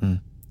følger.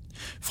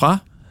 Fra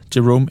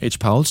Jerome H.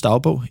 Powells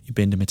dagbog i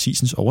Bente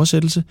Mathisens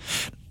oversættelse.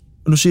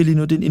 Nu siger jeg lige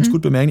noget, det er en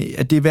indskudt bemærkning,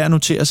 at det er værd at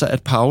notere sig,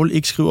 at Powell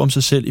ikke skriver om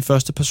sig selv i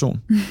første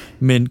person,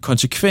 men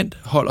konsekvent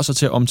holder sig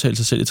til at omtale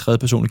sig selv i tredje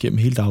person gennem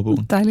hele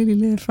dagbogen. Dejlig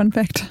lille fun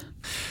fact.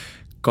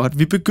 Godt,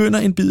 vi begynder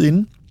en bid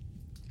inden.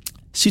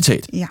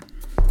 Citat. Ja.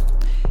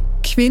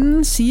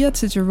 Kvinden siger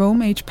til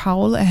Jerome H.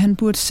 Powell, at han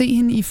burde se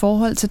hende i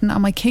forhold til den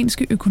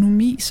amerikanske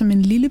økonomi som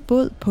en lille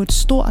båd på et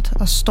stort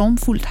og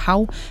stormfuldt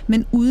hav,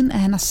 men uden at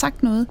han har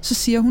sagt noget, så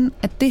siger hun,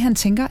 at det han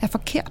tænker er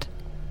forkert.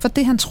 For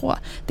det han tror,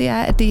 det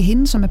er, at det er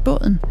hende, som er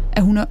båden,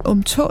 at hun er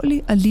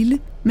ømtålig og lille,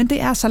 men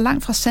det er så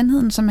langt fra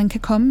sandheden, som man kan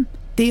komme.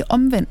 Det er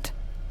omvendt.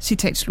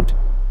 Citat slut.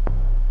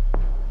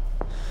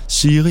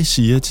 Siri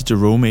siger til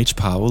Jerome H.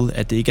 Powell,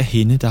 at det ikke er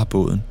hende, der er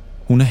båden.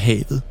 Hun er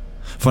havet.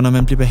 For når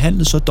man bliver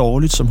behandlet så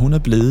dårligt, som hun er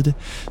blevet det,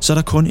 så er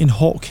der kun en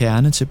hård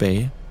kerne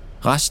tilbage.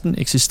 Resten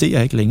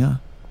eksisterer ikke længere.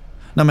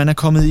 Når man er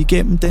kommet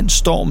igennem den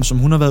storm, som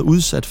hun har været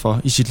udsat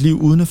for i sit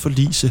liv uden at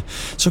forlise,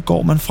 så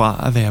går man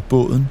fra at være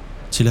båden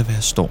til at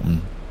være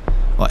stormen.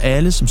 Og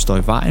alle, som står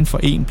i vejen for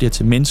en, bliver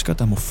til mennesker,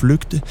 der må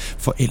flygte,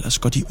 for ellers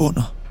går de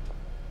under.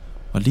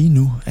 Og lige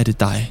nu er det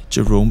dig,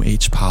 Jerome H.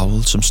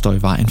 Powell, som står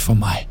i vejen for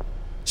mig,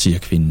 siger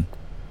kvinden.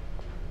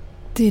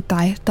 Det er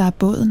dig, der er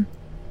båden.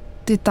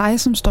 Det er dig,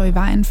 som står i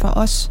vejen for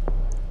os.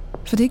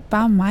 For det er ikke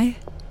bare mig.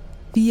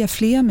 Vi er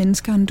flere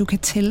mennesker, end du kan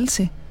tælle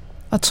til.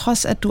 Og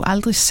trods at du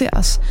aldrig ser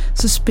os,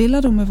 så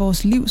spiller du med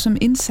vores liv som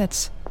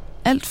indsats.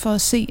 Alt for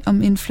at se,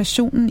 om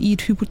inflationen i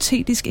et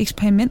hypotetisk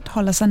eksperiment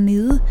holder sig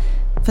nede.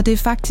 For det er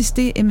faktisk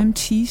det,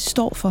 MMT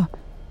står for.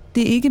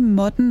 Det er ikke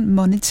modern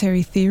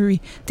monetary theory.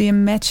 Det er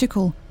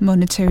magical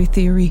monetary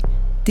theory.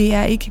 Det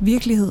er ikke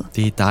virkelighed.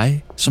 Det er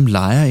dig, som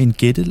leger en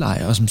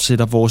gætteleg og som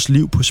sætter vores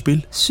liv på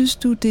spil. Synes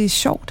du, det er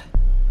sjovt?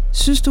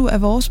 Synes du,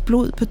 at vores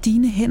blod på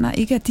dine hænder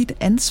ikke er dit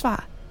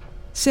ansvar?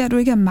 Ser du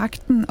ikke, at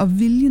magten og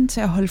viljen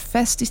til at holde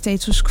fast i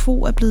status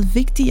quo er blevet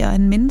vigtigere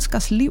end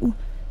menneskers liv?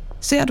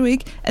 Ser du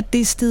ikke, at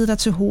det er steget dig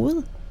til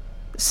hovedet?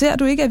 Ser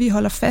du ikke, at vi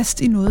holder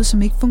fast i noget,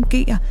 som ikke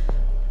fungerer?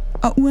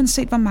 Og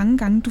uanset hvor mange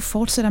gange du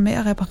fortsætter med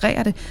at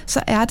reparere det,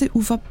 så er det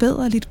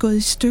uforbederligt gået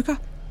i stykker.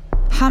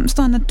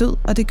 Hamsteren er død,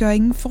 og det gør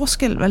ingen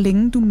forskel, hvor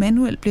længe du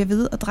manuelt bliver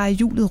ved at dreje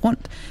hjulet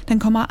rundt. Den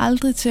kommer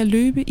aldrig til at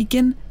løbe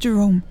igen,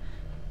 Jerome.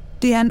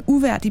 Det er en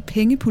uværdig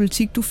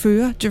pengepolitik, du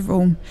fører,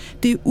 Jerome.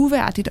 Det er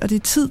uværdigt, og det er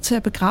tid til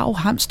at begrave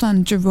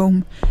hamsteren,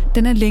 Jerome.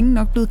 Den er længe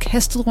nok blevet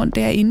kastet rundt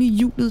derinde i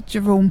hjulet,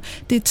 Jerome.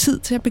 Det er tid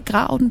til at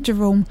begrave den,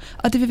 Jerome.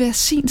 Og det vil være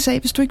sin sag,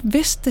 hvis du ikke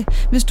vidste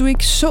det, hvis du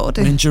ikke så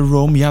det. Men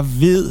Jerome, jeg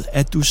ved,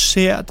 at du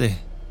ser det.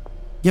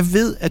 Jeg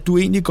ved, at du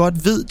egentlig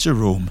godt ved,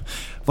 Jerome,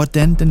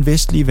 hvordan den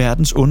vestlige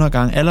verdens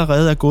undergang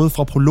allerede er gået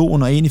fra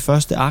prologen og ind i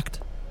første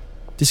akt.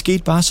 Det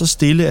skete bare så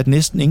stille, at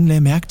næsten ingen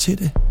lagde mærke til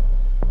det.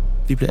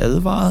 Vi blev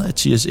advaret af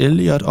T.S.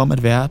 Eliot om,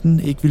 at verden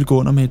ikke ville gå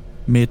under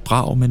med et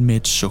brag, men med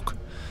et suk.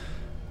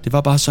 Det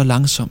var bare så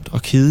langsomt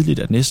og kedeligt,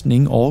 at næsten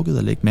ingen orkede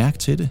at lægge mærke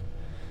til det.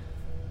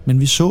 Men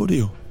vi så det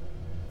jo.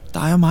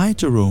 Dig og mig,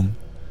 Jerome.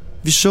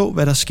 Vi så,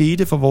 hvad der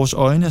skete, for vores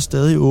øjne er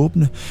stadig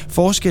åbne.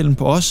 Forskellen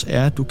på os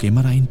er, at du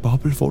gemmer dig i en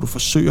boble, hvor du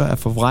forsøger at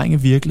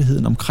forvrænge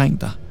virkeligheden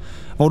omkring dig.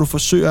 Hvor du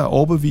forsøger at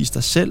overbevise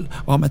dig selv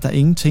om, at der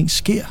ingenting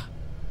sker.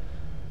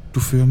 Du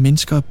fører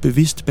mennesker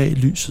bevidst bag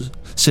lyset,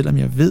 selvom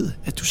jeg ved,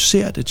 at du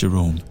ser det,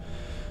 Jerome.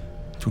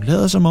 Du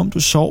lader som om, du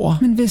sover.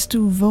 Men hvis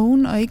du er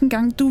vågen, og ikke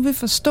engang du vil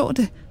forstå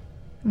det,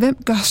 hvem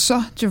gør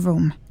så,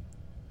 Jerome?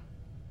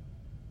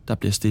 Der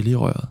bliver stille i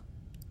røret.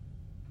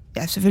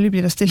 Ja, selvfølgelig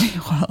bliver der stille i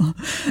røret.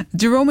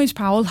 Jerome H.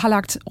 Powell har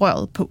lagt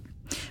røret på.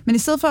 Men i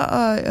stedet for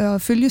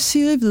at følge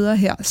Siri videre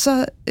her,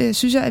 så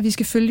synes jeg, at vi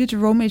skal følge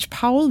Jerome H.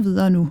 Powell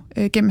videre nu,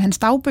 gennem hans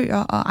dagbøger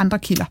og andre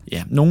kilder.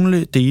 Ja,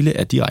 nogle dele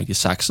er direkte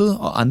sakset,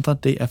 og andre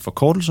det er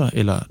forkortelser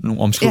eller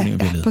nogle omskrivninger,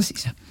 vi har lavet.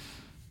 Præcis.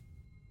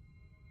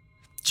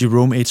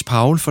 Jerome H.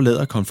 Powell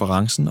forlader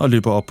konferencen og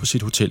løber op på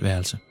sit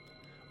hotelværelse.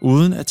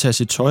 Uden at tage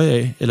sit tøj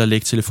af eller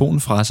lægge telefonen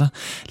fra sig,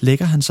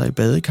 lægger han sig i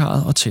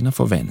badekarret og tænder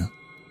for vandet.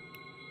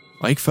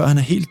 Og ikke før han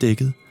er helt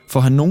dækket, får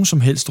han nogen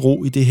som helst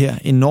ro i det her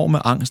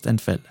enorme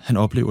angstanfald, han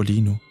oplever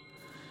lige nu.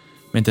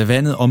 Men da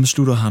vandet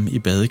omslutter ham i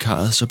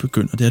badekarret, så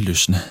begynder det at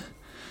løsne.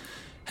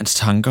 Hans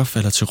tanker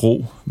falder til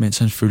ro, mens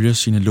han følger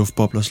sine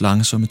luftboblers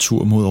langsomme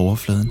tur mod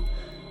overfladen.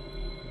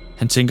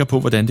 Han tænker på,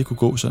 hvordan det kunne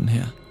gå sådan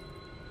her.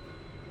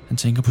 Han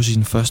tænker på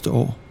sine første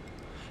år.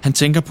 Han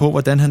tænker på,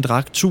 hvordan han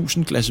drak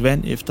 1000 glas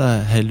vand efter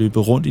at have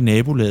løbet rundt i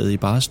nabolaget i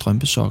bare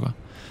strømpesokker.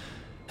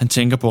 Han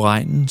tænker på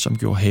regnen, som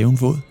gjorde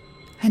haven våd.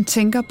 Han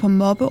tænker på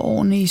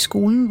mobbeårene i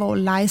skolen, hvor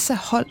Liza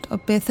holdt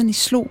og Bethany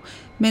slog,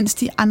 mens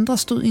de andre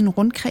stod i en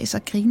rundkreds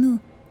og grinede.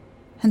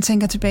 Han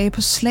tænker tilbage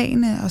på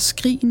slagene og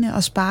skrigene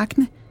og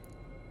sparkene.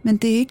 Men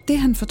det er ikke det,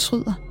 han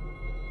fortryder.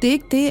 Det er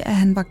ikke det, at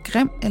han var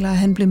grim eller at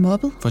han blev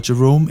mobbet. For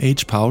Jerome H.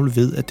 Powell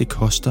ved, at det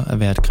koster at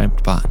være et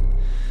grimt barn.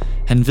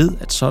 Han ved,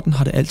 at sådan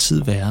har det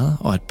altid været,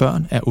 og at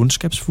børn er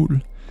ondskabsfulde.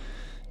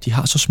 De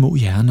har så små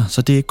hjerner,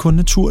 så det er kun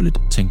naturligt,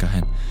 tænker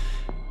han.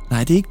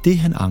 Nej, det er ikke det,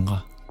 han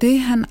angrer. Det,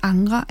 han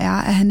angrer, er,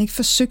 at han ikke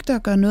forsøgte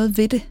at gøre noget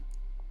ved det.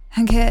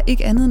 Han kan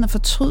ikke andet end at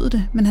fortryde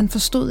det, men han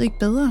forstod ikke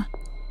bedre.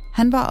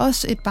 Han var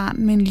også et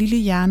barn med en lille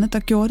hjerne, der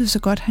gjorde det så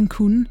godt, han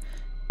kunne.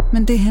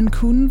 Men det, han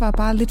kunne, var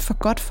bare lidt for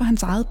godt for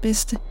hans eget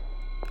bedste.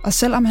 Og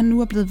selvom han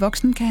nu er blevet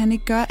voksen, kan han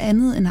ikke gøre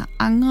andet end at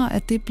angre,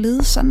 at det er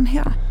blevet sådan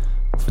her.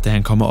 For da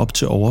han kommer op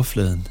til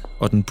overfladen,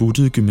 og den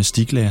buttede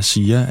gymnastiklærer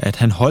siger, at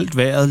han holdt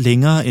vejret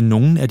længere end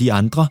nogen af de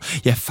andre,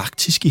 ja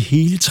faktisk i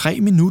hele 3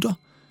 minutter,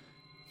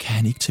 kan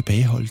han ikke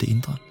tilbageholde det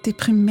indre. Det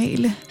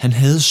primale. Han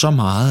havde så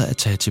meget at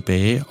tage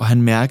tilbage, og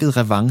han mærkede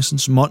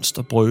revancens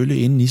monster brøle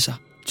inden i sig.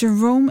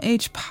 Jerome H.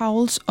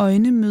 Powells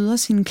øjne møder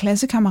sine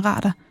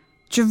klassekammerater.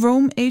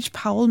 Jerome H.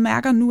 Powell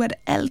mærker nu, at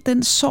al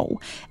den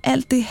sorg,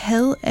 alt det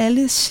had,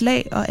 alle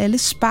slag og alle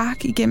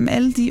spark igennem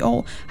alle de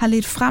år, har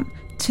ledt frem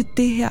til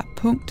det her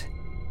punkt.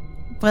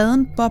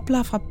 Vreden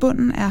bobler fra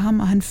bunden af ham,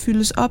 og han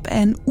fyldes op af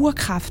en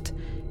urkraft.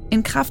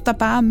 En kraft, der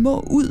bare må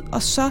ud,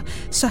 og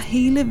så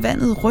hele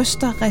vandet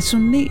ryster,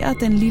 resonerer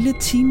den lille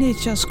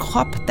teenagers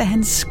krop, da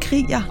han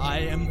skriger.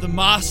 I am the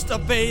master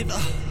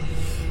bather.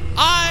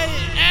 I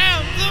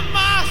am the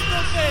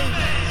master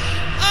bather.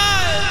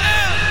 I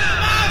am the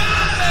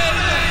master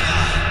bather.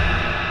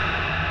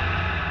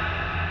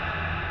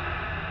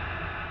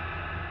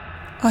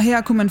 Og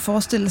her kunne man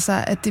forestille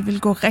sig, at det ville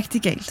gå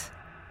rigtig galt.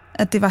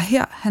 At det var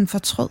her, han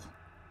fortrød.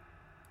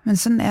 Men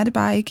sådan er det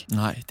bare ikke.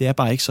 Nej, det er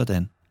bare ikke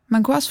sådan.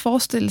 Man kunne også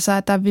forestille sig,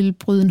 at der ville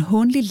bryde en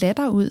hånlig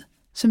latter ud,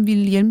 som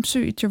ville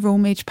hjemsøge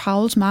Jerome H.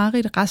 Powells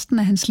mareridt resten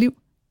af hans liv.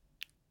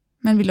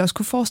 Man ville også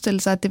kunne forestille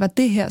sig, at det var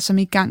det her, som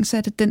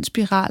igangsatte den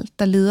spiral,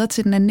 der leder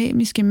til den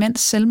anemiske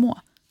mands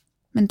selvmord.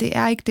 Men det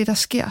er ikke det, der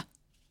sker.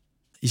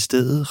 I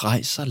stedet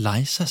rejser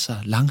Liza sig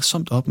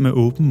langsomt op med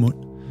åben mund.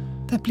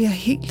 Der bliver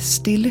helt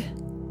stille.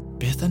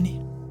 Bethany?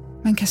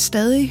 Man kan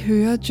stadig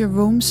høre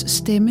Jeromes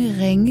stemme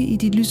ringe i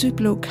de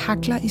lyseblå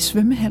kakler i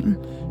svømmehallen.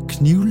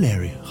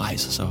 Kniv-Larry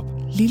rejser sig op.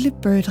 Lille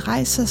Bird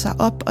rejser sig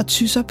op og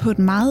tysser på et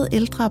meget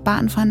ældre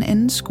barn fra en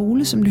anden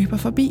skole, som løber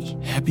forbi.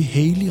 Happy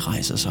Haley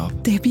rejser sig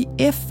op. Debbie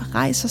F.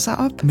 rejser sig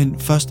op. Men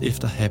først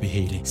efter Happy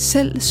Haley.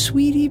 Selv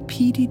Sweetie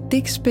Petey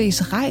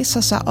Dickspace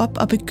rejser sig op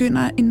og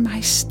begynder en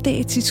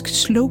majestætisk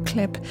slow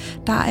clap.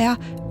 Der er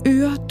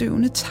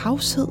øredøvende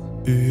tavshed.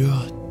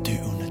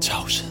 Øredøvende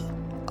tavshed.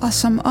 Og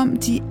som om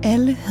de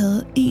alle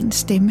havde én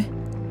stemme.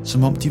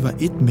 Som om de var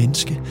et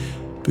menneske,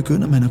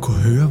 begynder man at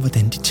kunne høre,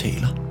 hvordan de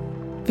taler.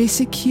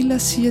 Visse kilder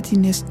siger, de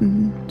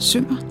næsten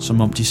synger.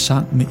 Som om de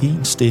sang med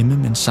én stemme,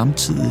 men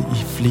samtidig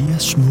i flere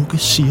smukke,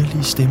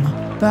 sirlige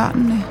stemmer.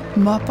 Børnene,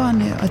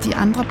 mobberne og de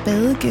andre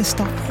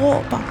badegæster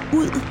råber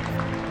ud.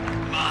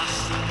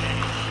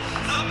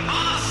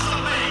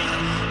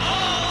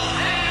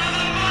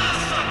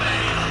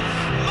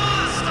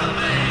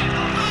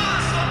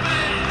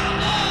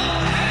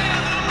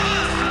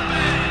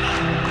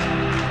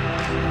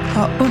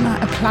 Og under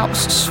applaus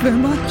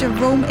svømmer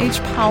Jerome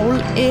H.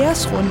 Powell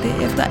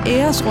æresrunde efter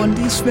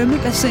æresrunde i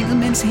svømmebassinet,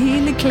 mens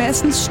hele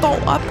klassen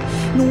står op.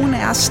 Nogle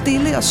er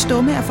stille og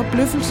stumme af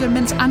forbløffelse,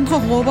 mens andre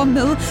råber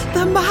med: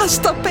 The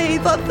Master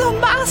Bather! The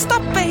Master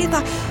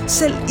Bather!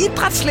 Selv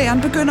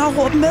idrætslæreren begynder at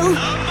råbe med.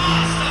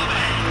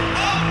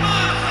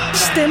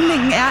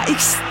 Stemningen er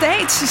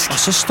ekstatisk. Og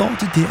så står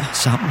de der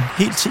sammen,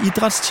 helt til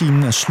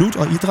idrætstimen er slut,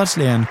 og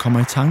idrætslæreren kommer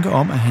i tanke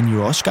om, at han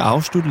jo også skal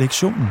afslutte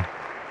lektionen.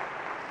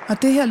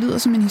 Og det her lyder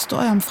som en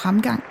historie om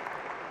fremgang.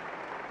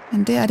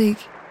 Men det er det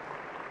ikke.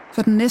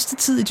 For den næste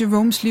tid i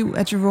Jeromes liv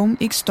er Jerome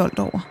ikke stolt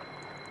over.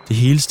 Det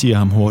hele stiger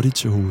ham hurtigt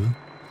til hovedet.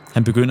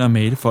 Han begynder at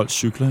male folks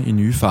cykler i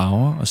nye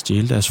farver og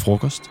stjæle deres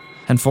frokost.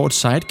 Han får et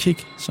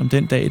sidekick, som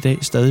den dag i dag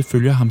stadig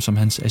følger ham som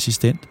hans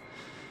assistent.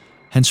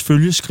 Hans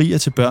følge skriger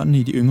til børnene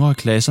i de yngre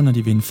klasser, når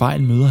de ved en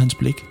fejl møder hans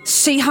blik.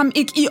 Se ham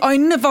ikke i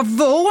øjnene, hvor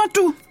våger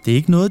du? Det er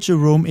ikke noget,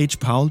 Jerome H.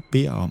 Powell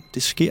beder om.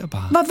 Det sker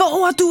bare. Hvor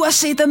våger du at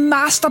se The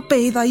Master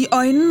Bather i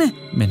øjnene?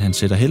 Men han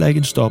sætter heller ikke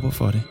en stopper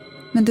for det.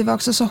 Men det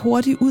vokser så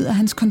hurtigt ud af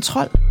hans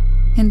kontrol.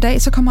 En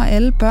dag så kommer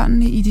alle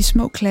børnene i de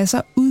små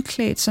klasser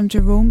udklædt som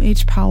Jerome H.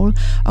 Powell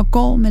og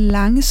går med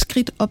lange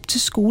skridt op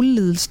til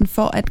skoleledelsen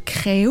for at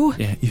kræve...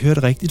 Ja, I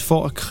hørte rigtigt,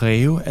 for at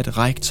kræve, at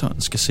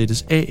rektoren skal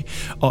sættes af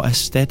og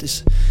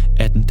erstattes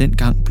af den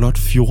dengang blot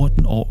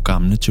 14 år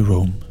gamle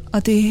Jerome.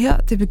 Og det er her,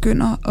 det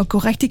begynder at gå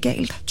rigtig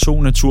galt.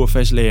 2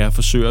 naturfagslærere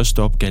forsøger at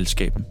stoppe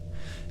galskaben.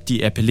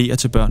 De appellerer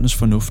til børnenes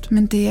fornuft.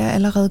 Men det er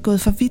allerede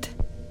gået for vidt.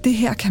 Det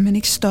her kan man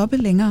ikke stoppe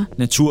længere.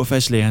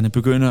 Naturfagslærerne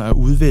begynder at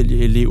udvælge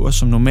elever,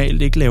 som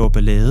normalt ikke laver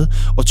ballade,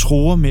 og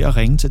truer med at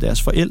ringe til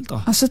deres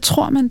forældre. Og så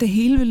tror man, det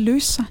hele vil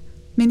løse sig.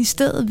 Men i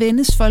stedet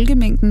vendes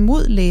folkemængden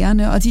mod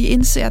lærerne, og de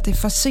indser det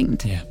for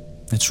sent. Ja,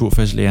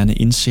 naturfagslærerne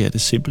indser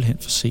det simpelthen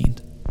for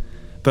sent.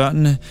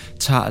 Børnene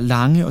tager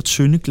lange og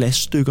tynde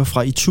glasstykker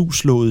fra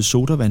ituslåede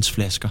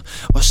sodavandsflasker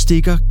og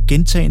stikker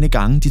gentagne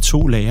gange de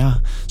 2 lærere,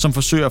 som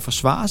forsøger at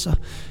forsvare sig,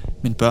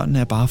 men børnene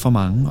er bare for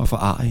mange og for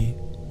arige.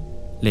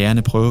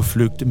 Lærerne prøver at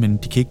flygte, men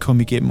de kan ikke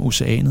komme igennem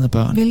oceanet af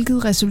børn.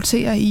 Hvilket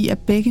resulterer i, at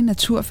begge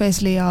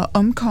naturfagslærere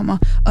omkommer,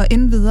 og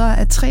endvidere,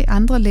 at 3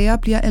 andre lærere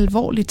bliver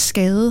alvorligt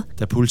skadet.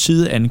 Da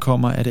politiet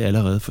ankommer, er det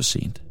allerede for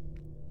sent.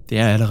 Det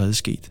er allerede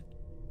sket.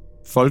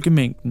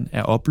 Folkemængden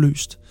er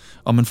opløst,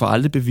 og man får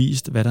aldrig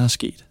bevist, hvad der er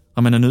sket.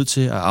 Og man er nødt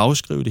til at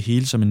afskrive det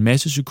hele som en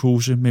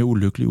massepsykose med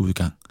ulykkelig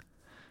udgang.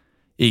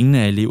 Ingen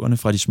af eleverne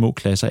fra de små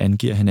klasser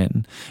angiver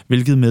hinanden,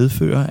 hvilket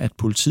medfører, at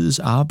politiets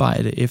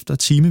arbejde efter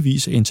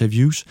timevis af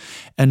interviews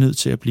er nødt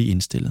til at blive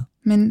indstillet.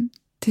 Men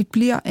det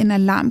bliver en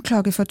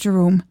alarmklokke for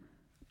Jerome.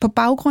 På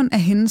baggrund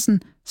af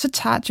hændelsen, så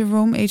tager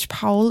Jerome H.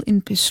 Powell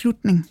en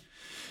beslutning.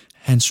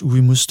 Hans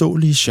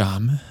uimodståelige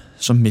charme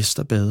som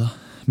mesterbader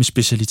med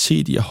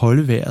specialitet i at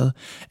holde vejret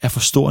er for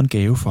stor en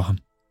gave for ham.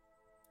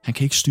 Han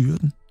kan ikke styre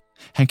den.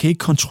 Han kan ikke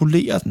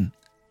kontrollere den.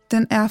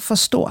 Den er for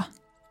stor.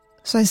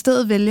 Så i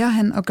stedet vælger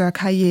han at gøre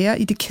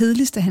karriere i det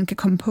kedeligste, han kan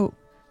komme på.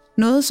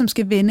 Noget, som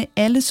skal vende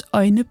alles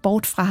øjne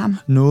bort fra ham.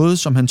 Noget,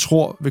 som han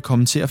tror vil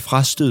komme til at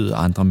frastøde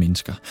andre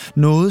mennesker.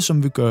 Noget,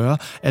 som vil gøre,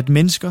 at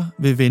mennesker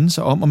vil vende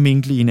sig om og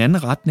minkle i en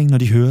anden retning, når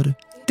de hører det.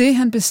 Det,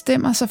 han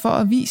bestemmer sig for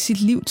at vise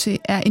sit liv til,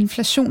 er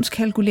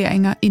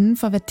inflationskalkuleringer inden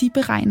for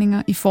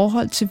værdiberegninger i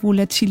forhold til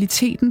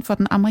volatiliteten for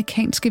den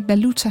amerikanske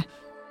valuta.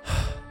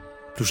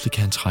 Pludselig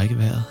kan han trække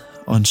vejret,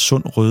 og en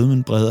sund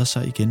rødmen breder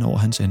sig igen over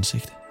hans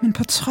ansigt. Men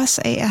på trods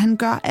af, at han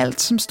gør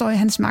alt, som står i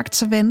hans magt,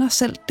 så vender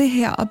selv det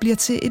her og bliver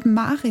til et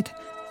mareridt.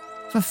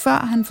 For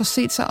før han får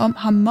set sig om,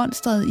 har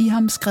monstret i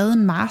ham skrevet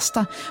en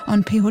master og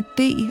en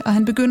Ph.D., og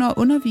han begynder at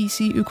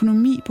undervise i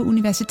økonomi på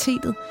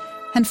universitetet.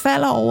 Han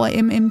falder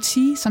over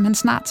MMT, som han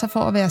snart tager for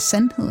at være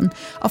sandheden,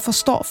 og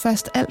forstår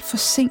først alt for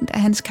sent,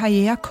 at hans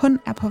karriere kun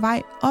er på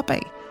vej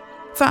opad.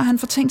 Før han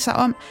får tænkt sig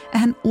om, at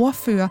han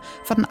ordfører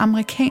for den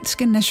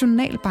amerikanske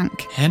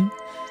nationalbank. Han,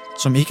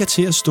 som ikke er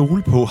til at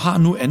stole på, har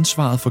nu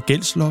ansvaret for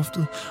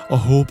gældsloftet og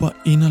håber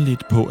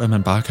inderligt på, at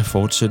man bare kan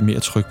fortsætte med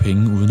at trykke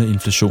penge, uden at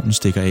inflationen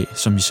stikker af,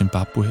 som i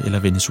Zimbabwe eller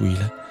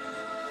Venezuela.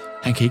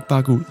 Han kan ikke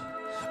bare gå ud,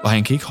 og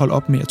han kan ikke holde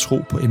op med at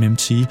tro på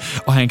MMT,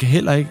 og han kan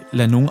heller ikke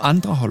lade nogen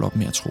andre holde op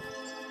med at tro.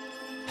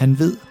 Han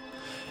ved,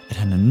 at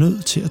han er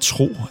nødt til at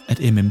tro,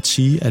 at MMT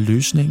er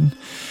løsningen,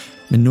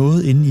 men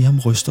noget inde i ham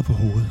ryster på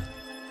hovedet.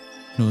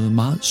 Noget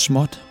meget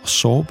småt og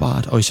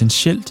sårbart og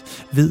essentielt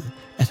ved,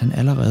 at han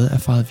allerede er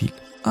faret vild.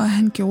 Og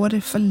han gjorde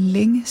det for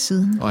længe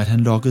siden. Og at han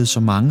lokkede så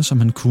mange, som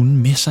han kunne,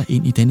 med sig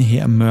ind i denne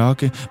her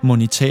mørke,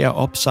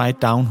 monetære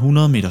upside-down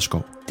 100-meter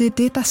skov. Det er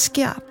det, der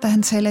sker, da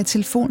han taler i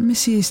telefon med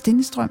Siri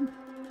Stenstrøm.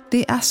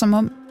 Det er som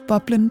om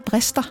boblen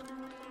brister.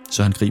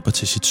 Så han griber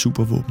til sit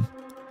supervåben.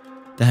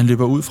 Da han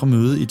løber ud fra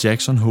mødet i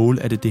Jackson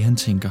Hole, er det, han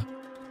tænker.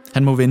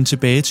 Han må vende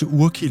tilbage til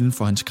urkilden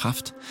for hans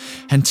kraft.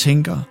 Han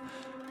tænker,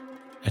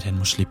 at han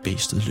må slippe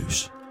bæstet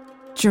løs.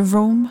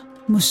 Jerome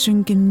må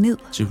synke ned.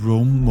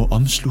 Jerome må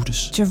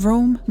omsluttes.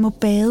 Jerome må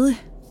bade.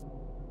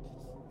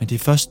 Men det er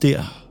først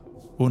der,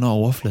 under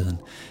overfladen,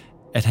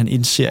 at han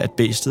indser, at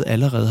bæstet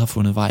allerede har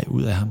fundet vej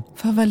ud af ham.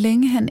 For hvor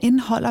længe han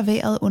indholder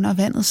vejret under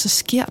vandet, så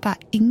sker der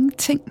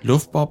ingenting.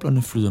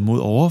 Luftboblerne flyder mod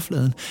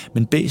overfladen,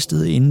 men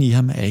bæstet inde i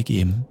ham er ikke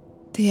hjemme.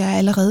 Det er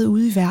allerede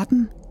ude i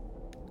verden.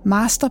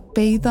 Master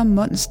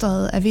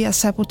Bather-monsteret er ved at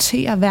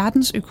sabotere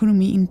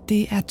verdensøkonomien.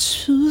 Det er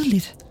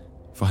tydeligt.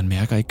 For han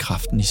mærker ikke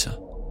kraften i sig.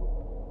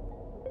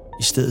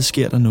 I stedet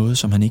sker der noget,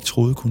 som han ikke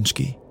troede kunne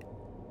ske.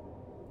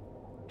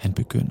 Han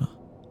begynder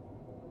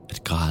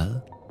at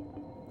græde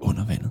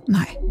under vandet.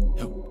 Nej.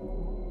 Jo,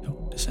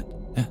 det er sandt.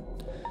 Ja.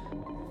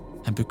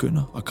 Han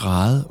begynder at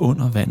græde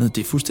under vandet.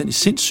 Det er fuldstændig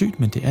sindssygt,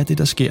 men det er det,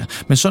 der sker.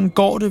 Men sådan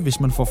går det, hvis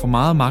man får for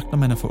meget magt, når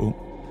man er for ung.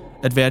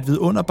 At være et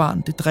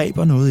vidunderbarn, det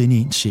dræber noget inde i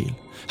ens sjæl.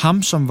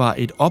 Ham, som var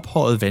et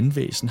ophøjet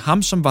vandvæsen.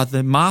 Ham, som var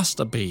the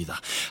master bather.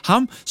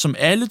 Ham, som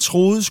alle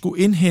troede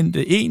skulle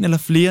indhente en eller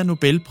flere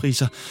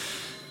Nobelpriser.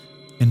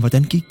 Men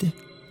hvordan gik det?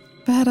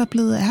 Hvad er der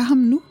blevet af ham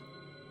nu?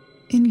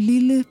 En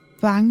lille,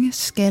 bange,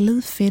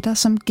 skaldet fætter,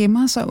 som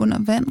gemmer sig under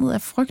vandet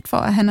af frygt for,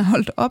 at han har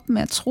holdt op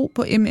med at tro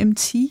på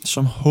MMT.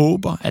 Som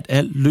håber, at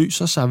alt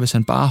løser sig, hvis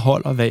han bare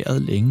holder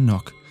vejret længe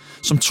nok.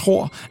 Som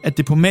tror, at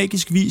det på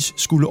magisk vis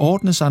skulle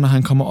ordne sig, når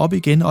han kommer op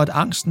igen, og at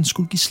angsten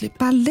skulle give slip.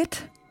 Bare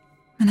lidt.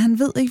 Men han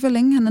ved ikke, hvor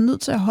længe han er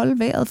nødt til at holde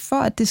vejret, for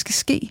at det skal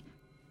ske.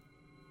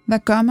 Hvad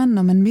gør man,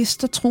 når man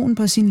mister troen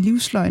på sin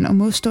livsløgn og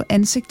må stå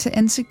ansigt til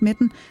ansigt med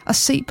den og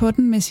se på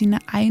den med sine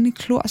egne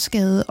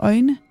klorskadede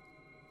øjne?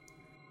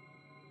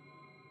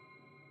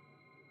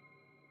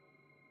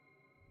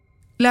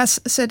 Lad os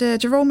sætte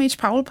Jerome H.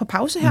 Powell på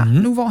pause her,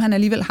 nu hvor han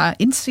alligevel har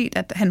indset,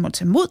 at han må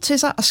tage mod til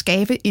sig og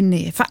skabe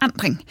en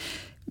forandring.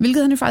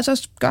 Hvilket han jo faktisk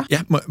også gør.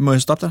 Ja, må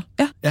jeg stoppe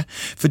dig? Ja.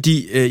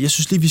 Fordi jeg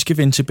synes lige, vi skal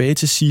vende tilbage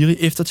til Siri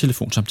efter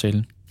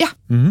telefonsamtalen. Ja.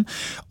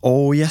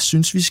 Og jeg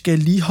synes, vi skal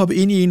lige hoppe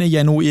ind i en af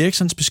Jan O.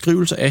 Eriksons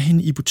beskrivelser af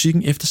hende i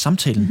butikken efter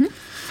samtalen.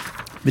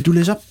 Vil du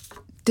læse op?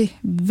 Det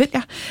vil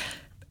jeg.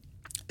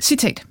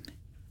 Citat.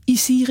 I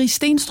Siri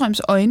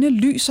Stenstrøms øjne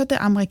lyser det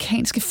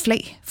amerikanske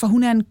flag, for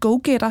hun er en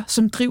go-getter,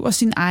 som driver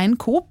sin egen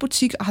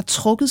Coop-butik og har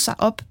trukket sig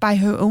op by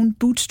her own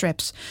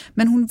bootstraps.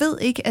 Men hun ved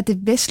ikke, at det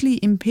vestlige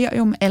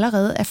imperium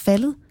allerede er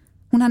faldet.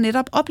 Hun har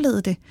netop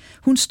oplevet det.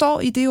 Hun står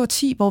i det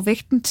årti, hvor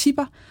vægten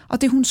tipper,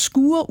 og det hun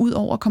skuer ud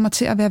over kommer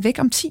til at være væk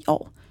om 10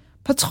 år.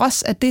 På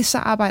trods af det, så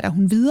arbejder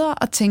hun videre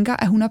og tænker,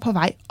 at hun er på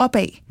vej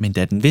opad. Men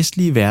da den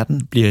vestlige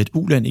verden bliver et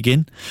uland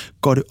igen,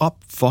 går det op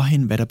for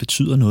hende, hvad der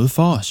betyder noget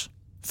for os.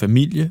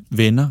 Familie,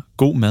 venner,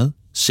 god mad,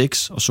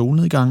 sex og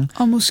solnedgange.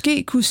 Og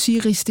måske kunne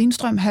Siri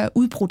Stenstrøm have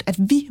udbrudt, at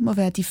vi må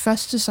være de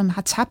første, som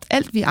har tabt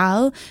alt vi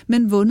ejede,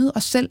 men vundet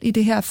os selv i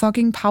det her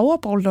fucking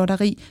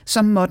Powerball-lotteri,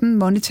 som modern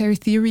monetary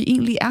theory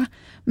egentlig er.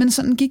 Men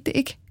sådan gik det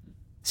ikke.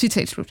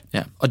 Citat slut.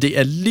 Ja, og det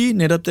er lige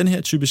netop den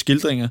her type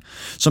skildringer,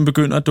 som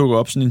begynder at dukke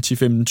op sådan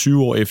en 10-15-20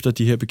 år efter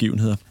de her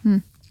begivenheder.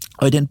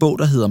 Og i den bog,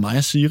 der hedder Mig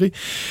og Siri,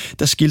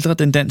 der skildrer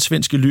den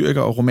dansk-svenske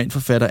lyriker og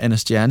romanforfatter Anna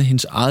Stjerne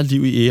hendes eget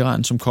liv i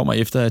æraen, som kommer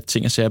efter, at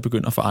ting og sager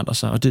begynder at forandre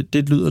sig. Og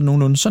det lyder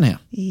nogenlunde sådan her.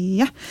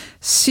 Ja,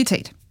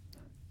 citat.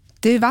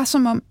 Det var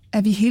som om,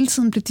 at vi hele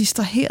tiden blev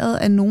distraheret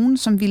af nogen,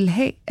 som ville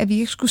have, at vi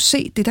ikke skulle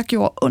se det, der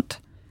gjorde ondt.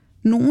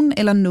 Nogen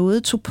eller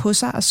noget tog på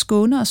sig og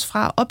skåne os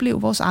fra at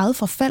opleve vores eget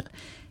forfald,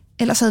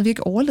 ellers havde vi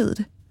ikke overlevet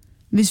det.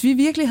 Hvis vi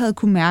virkelig havde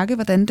kunne mærke,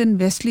 hvordan den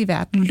vestlige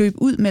verden løb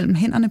ud mellem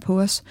hænderne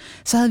på os,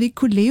 så havde vi ikke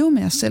kunne leve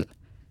med os selv.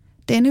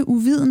 Denne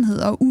uvidenhed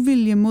og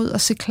uvilje mod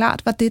at se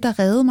klart var det, der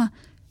reddede mig.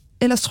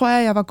 Ellers tror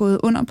jeg var gået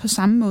under på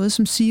samme måde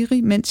som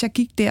Siri, mens jeg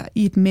gik der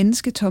i et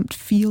mennesketomt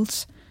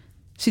fields.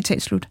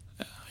 Citat slut.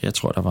 Jeg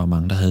tror, der var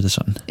mange, der havde det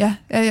sådan. Ja,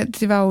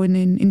 det var jo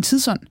en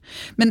tidsånd.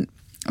 Men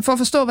for at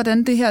forstå,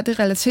 hvordan det her det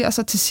relaterer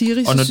sig til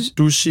Siri... Og når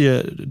du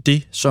siger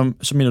det,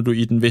 så mener du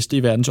i den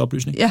vestlige verdens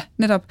oplysning? Ja,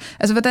 netop.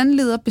 Altså, hvordan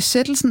leder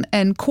besættelsen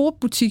af en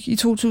Coop-butik i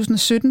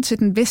 2017 til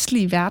den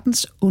vestlige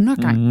verdens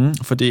undergang?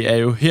 For det er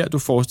jo her, du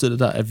forestiller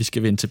dig, at vi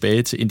skal vende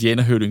tilbage til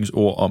indianerhøvdingens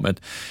ord om, at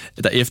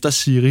der efter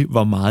Siri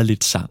var meget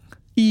lidt sang.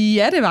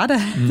 Ja, det var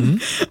det.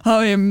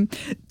 Og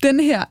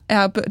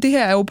det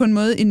her er jo på en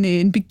måde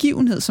en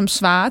begivenhed, som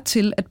svarer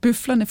til, at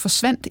bøflerne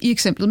forsvandt i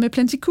eksemplet med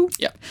Plenty Coupe.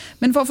 Ja.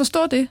 Men for at forstå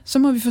det, så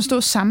må vi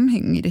forstå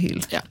sammenhængen i det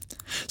hele. Ja.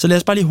 Så lad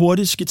os bare lige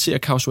hurtigt skitsere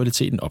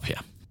kausaliteten op her.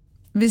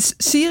 Hvis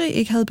Siri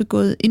ikke havde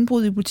begået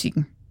indbrud i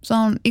butikken, så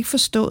havde hun ikke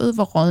forstået,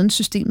 hvor råddent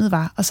systemet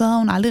var, og så havde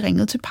hun aldrig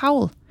ringet til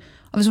Powell.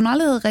 Og hvis hun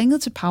aldrig havde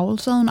ringet til Powell,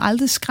 så havde hun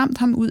aldrig skræmt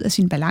ham ud af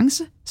sin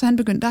balance, så han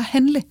begyndte at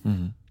handle.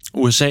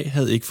 USA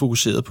havde ikke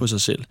fokuseret på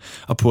sig selv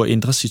og på at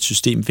ændre sit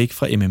system væk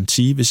fra MMT,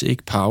 hvis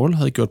ikke Powell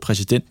havde gjort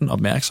præsidenten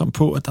opmærksom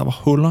på, at der var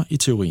huller i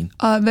teorien.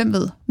 Og hvem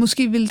ved,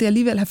 måske ville det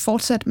alligevel have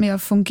fortsat med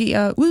at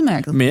fungere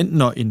udmærket. Men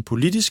når en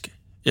politisk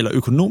eller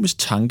økonomisk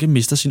tanke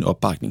mister sin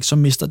opbakning, så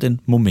mister den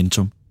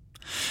momentum.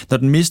 Når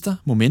den mister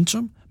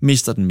momentum,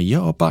 mister den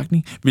mere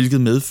opbakning,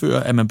 hvilket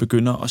medfører, at man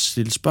begynder at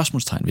stille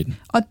spørgsmålstegn ved den.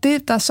 Og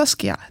det, der så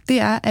sker, det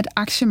er, at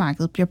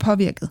aktiemarkedet bliver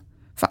påvirket.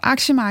 For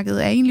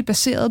aktiemarkedet er egentlig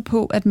baseret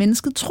på, at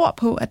mennesket tror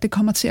på, at det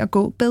kommer til at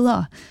gå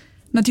bedre.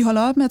 Når de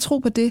holder op med at tro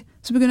på det,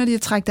 så begynder de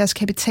at trække deres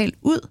kapital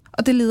ud,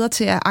 og det leder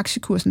til, at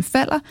aktiekursen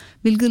falder,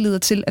 hvilket leder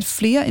til, at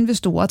flere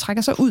investorer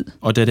trækker sig ud.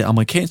 Og da det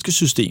amerikanske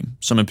system,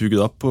 som er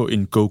bygget op på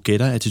en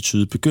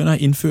go-getter-attitude, begynder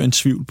at indføre en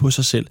tvivl på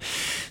sig selv,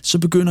 så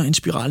begynder en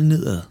spiral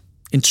nedad.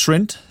 En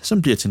trend,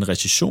 som bliver til en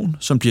recession,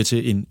 som bliver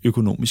til en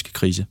økonomisk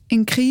krise.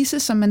 En krise,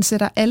 som man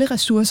sætter alle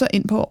ressourcer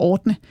ind på at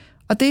ordne.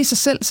 Og det i sig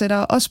selv sætter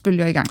også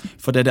bølger i gang.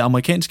 For da det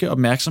amerikanske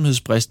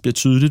opmærksomhedsbrist bliver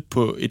tydeligt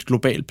på et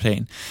globalt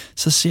plan,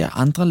 så ser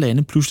andre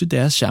lande pludselig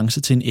deres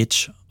chance til en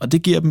edge, og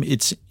det giver dem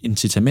et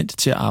incitament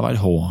til at arbejde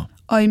hårdere.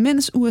 Og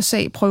imens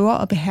USA prøver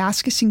at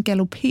beherske sin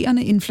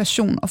galopperende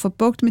inflation og få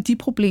bugt med de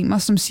problemer,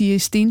 som Siri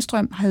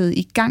Stenstrøm havde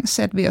i gang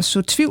sat ved at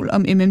så tvivl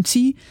om MMT,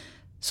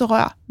 så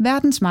rører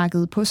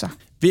verdensmarkedet på sig.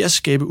 Ved at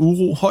skabe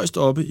uro højst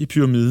oppe i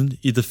pyramiden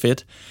i The Fed,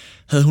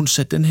 havde hun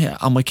sat den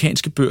her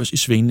amerikanske børs i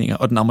svingninger,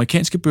 og den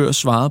amerikanske børs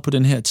svarede på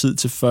den her tid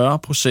til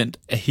 40%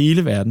 af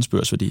hele verdens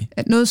børsværdi.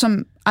 Noget,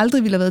 som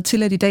aldrig ville have været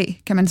tilladt i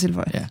dag, kan man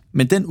tilføje. Ja,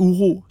 men den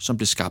uro, som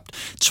blev skabt,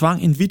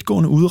 tvang en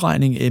vidtgående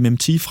udregning af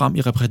MMT frem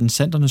i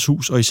repræsentanternes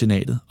hus og i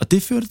senatet. Og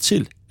det førte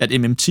til,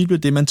 at MMT blev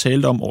det, man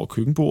talte om over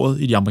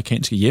køkkenbordet i de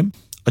amerikanske hjem,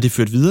 og det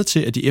førte videre til,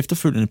 at de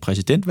efterfølgende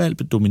præsidentvalg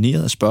blev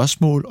domineret af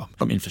spørgsmål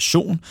om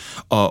inflation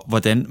og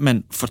hvordan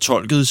man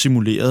fortolkede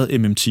simulerede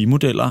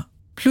MMT-modeller.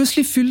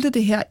 Pludselig fyldte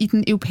det her i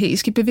den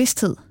europæiske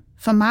bevidsthed.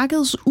 For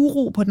markedets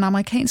uro på den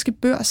amerikanske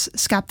børs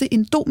skabte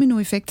en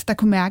dominoeffekt, der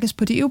kunne mærkes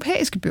på de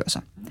europæiske børser.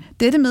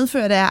 Dette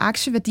medførte, at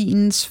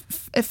aktieværdiens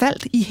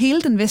faldt i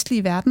hele den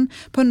vestlige verden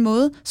på en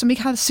måde, som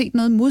ikke har set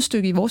noget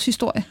modstykke i vores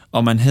historie.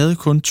 Og man havde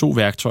kun 2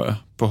 værktøjer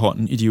på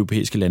hånden i de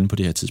europæiske lande på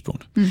det her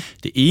tidspunkt.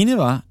 Det ene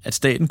var, at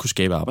staten kunne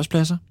skabe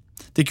arbejdspladser.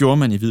 Det gjorde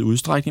man i vid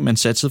udstrækning. Man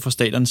satsede fra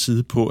staternes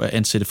side på at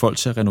ansætte folk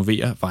til at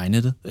renovere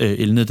vejnettet,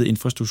 elnettet,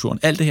 infrastrukturen.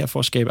 Alt det her for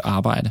at skabe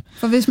arbejde.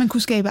 For hvis man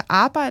kunne skabe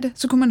arbejde,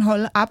 så kunne man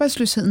holde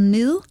arbejdsløsheden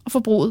nede og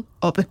forbruget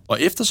oppe.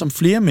 Og eftersom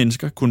flere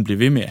mennesker kunne blive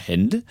ved med at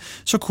handle,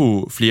 så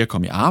kunne flere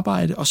komme i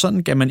arbejde, og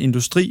sådan gav man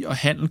industri og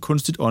handel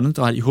kunstigt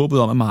åndedræt i håbet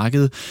om, at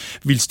markedet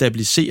ville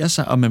stabilisere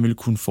sig, og man ville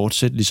kunne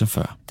fortsætte ligesom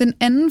før. Den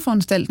anden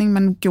foranstaltning,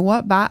 man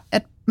gjorde, var,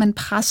 at man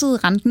pressede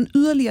renten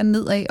yderligere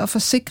nedad og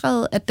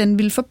forsikrede, at den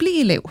ville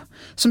forblive lav.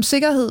 Som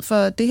sikkerhed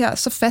for det her,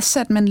 så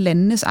fastsatte man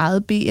landenes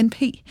eget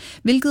BNP,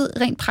 hvilket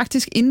rent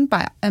praktisk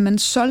indebar, at man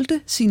solgte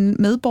sine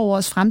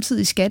medborgers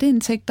fremtidige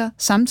skatteindtægter,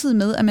 samtidig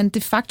med, at man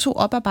de facto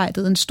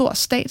oparbejdede en stor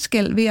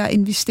statsgæld ved at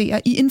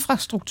investere i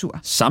infrastruktur.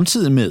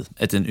 Samtidig med,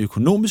 at den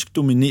økonomisk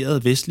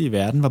dominerede vestlige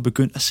verden var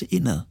begyndt at se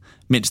indad.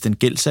 Mens den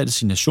gældsatte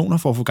sine nationer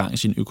for at få gang i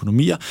sine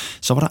økonomier,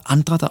 så var der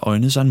andre, der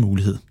øjnede sig en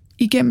mulighed.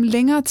 Igennem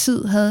længere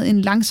tid havde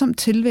en langsom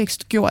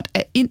tilvækst gjort,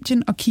 at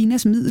Indien og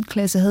Kinas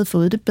middelklasse havde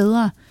fået det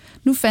bedre.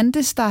 Nu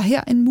fandtes der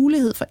her en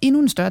mulighed for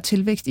endnu en større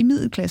tilvækst i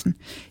middelklassen.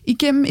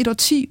 Igennem et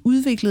årti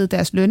udviklede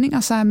deres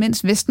lønninger sig,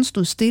 mens Vesten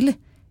stod stille.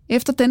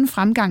 Efter denne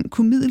fremgang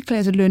kunne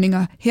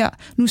middelklasselønninger her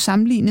nu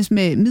sammenlignes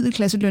med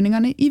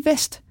middelklasselønningerne i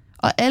vest.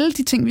 Og alle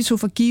de ting, vi så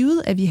for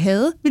givet, at vi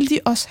havde, ville de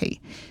også have.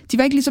 De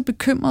var ikke lige så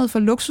bekymrede for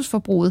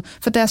luksusforbruget,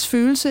 for deres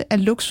følelse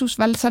af luksus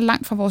var så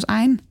langt fra vores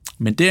egen.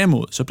 Men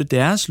derimod så blev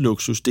deres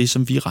luksus det,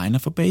 som vi regner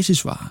for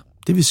basisvarer.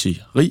 Det vil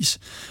sige ris,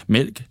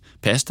 mælk,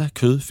 pasta,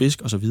 kød,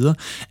 fisk osv.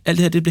 Alt det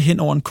her det blev hen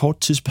over en kort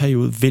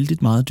tidsperiode vældig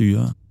meget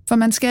dyrere. For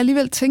man skal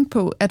alligevel tænke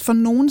på, at for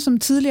nogen, som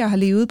tidligere har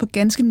levet på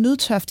ganske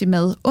nødtørftig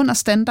mad under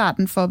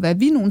standarden for, hvad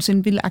vi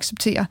nogensinde ville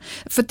acceptere,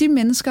 for de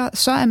mennesker,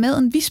 så er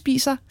maden, vi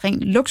spiser, ren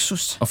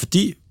luksus. Og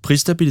fordi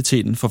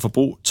prisstabiliteten for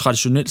forbrug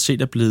traditionelt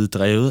set er blevet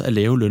drevet af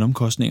lave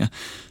lønomkostninger,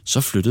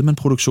 så flyttede man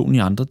produktionen i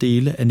andre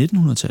dele af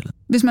 1900-tallet.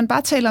 Hvis man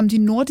bare taler om de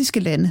nordiske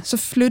lande, så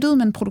flyttede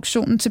man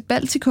produktionen til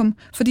Baltikum,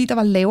 fordi der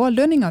var lavere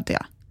lønninger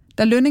der.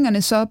 Da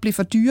lønningerne så blev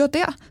for dyre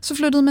der, så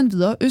flyttede man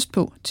videre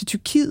østpå til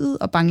Tyrkiet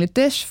og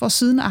Bangladesh for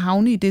siden at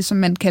havne i det, som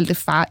man kaldte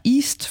Far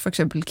East, for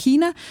eksempel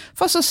Kina,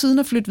 for så siden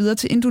at flytte videre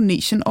til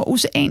Indonesien og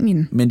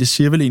Oceanien. Men det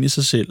siger vel egentlig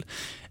sig selv,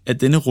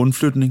 at denne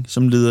rundflytning,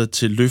 som leder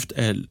til løft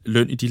af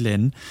løn i de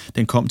lande,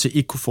 den kom til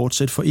ikke kunne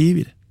fortsætte for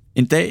evigt.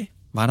 En dag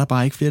var der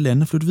bare ikke flere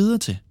lande at flytte videre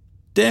til.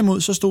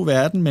 Derimod så stod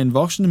verden med en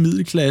voksende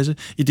middelklasse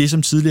i det,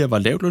 som tidligere var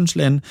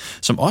lavtlønslande,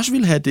 som også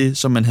ville have det,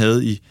 som man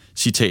havde i,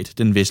 citat,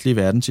 den vestlige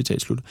verden,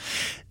 citat slut.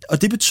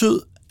 Og det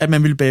betød, at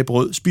man ville bage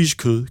brød, spise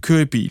kød,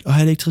 køre i bil og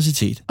have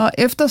elektricitet. Og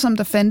eftersom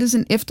der fandtes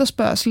en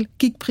efterspørgsel,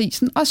 gik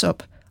prisen også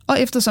op.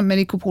 Og eftersom man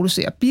ikke kunne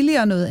producere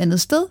billigere noget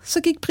andet sted,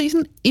 så gik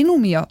prisen endnu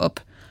mere op.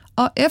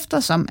 Og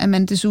eftersom at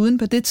man desuden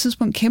på det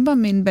tidspunkt kæmper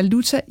med en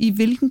valuta, i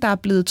hvilken der er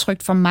blevet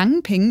trykt for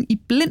mange penge i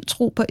blind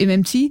tro på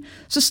MMT,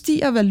 så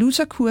stiger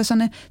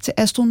valutakurserne til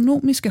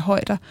astronomiske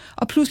højder,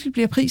 og pludselig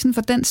bliver prisen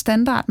for den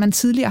standard, man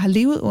tidligere har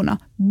levet under,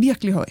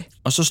 virkelig høj.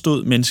 Og så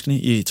stod menneskene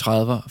i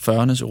 30'erne,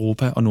 40'ernes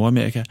Europa og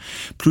Nordamerika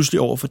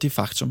pludselig over for det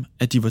faktum,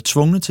 at de var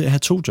tvungne til at have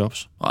 2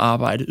 jobs og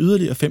arbejde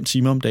yderligere 5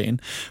 timer om dagen,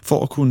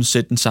 for at kunne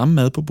sætte den samme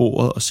mad på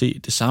bordet og se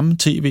det samme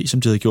tv,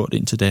 som de havde gjort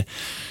indtil da.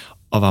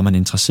 Og var man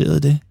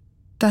interesseret i det?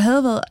 Der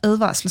havde været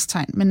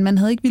advarselstegn, men man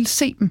havde ikke ville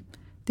se dem.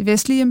 Det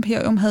vestlige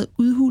imperium havde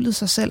udhulet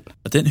sig selv.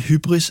 Og den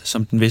hybris,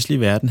 som den vestlige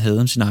verden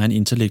havde om sin egen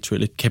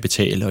intellektuelle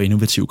kapital og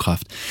innovativ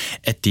kraft,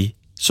 er det,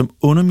 som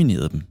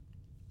underminerede dem.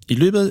 I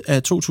løbet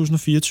af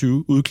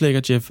 2024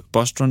 udklækker Jeff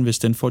Bostrom ved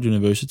Stanford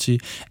University,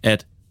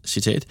 at,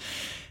 citat,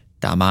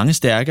 der er mange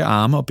stærke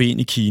arme og ben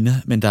i Kina,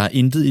 men der er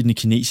intet i den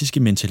kinesiske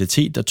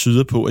mentalitet, der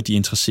tyder på, at de er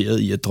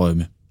interesserede i at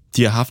drømme.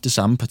 De har haft det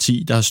samme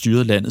parti, der har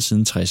styret landet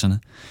siden 60'erne.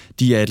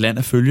 De er et land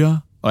af følgere,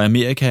 og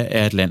Amerika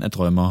er et land af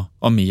drømmere,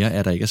 og mere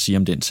er der ikke at sige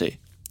om den sag.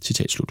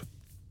 Citat slut.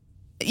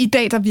 I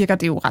dag der virker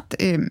det jo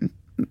ret,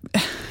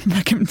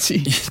 hvad kan man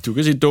sige? Du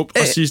kan sige dumt,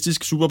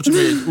 racistisk,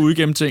 superoptimalt,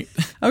 uigennemtænkt.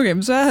 Okay,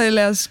 men så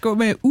lad os gå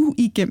med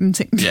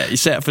uigennemtænkt. Ja,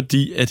 især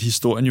fordi, at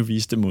historien jo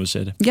viste det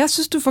modsatte. Jeg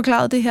synes, du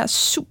forklarede det her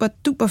super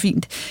duper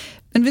fint.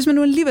 Men hvis man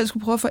nu alligevel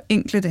skulle prøve at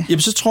forenkle det.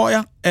 Jamen, så tror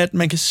jeg, at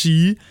man kan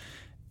sige,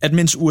 at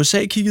mens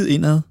USA kiggede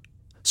indad,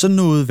 så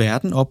nåede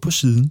verden op på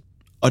siden.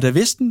 Og da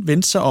Vesten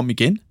vendte sig om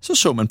igen,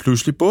 så man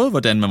pludselig både,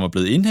 hvordan man var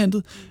blevet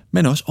indhentet,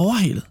 men også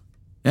overhalet.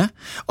 Ja?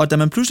 Og da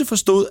man pludselig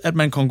forstod, at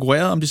man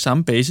konkurrerede om de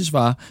samme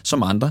basisvarer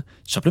som andre,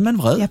 så blev man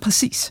vred. Ja,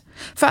 præcis.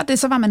 Før det,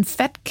 så var man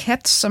fat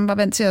kat, som var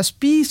vant til at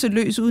spise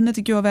løs, uden at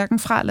det gjorde hverken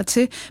fra eller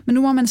til. Men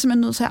nu var man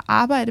simpelthen nødt til at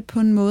arbejde på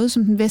en måde,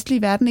 som den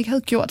vestlige verden ikke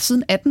havde gjort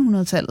siden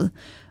 1800-tallet.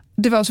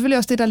 Det var jo selvfølgelig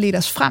også det, der ledte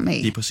os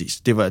fremad. Lige præcis.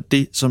 Det var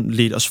det, som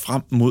ledte os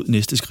frem mod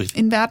næste skridt.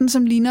 En verden,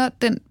 som ligner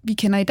den, vi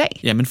kender i dag.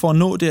 Ja, men for at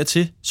nå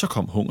dertil, så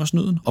kom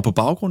hungersnøden, og på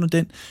baggrund af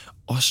den,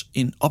 også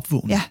en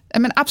opvågning. Ja,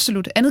 men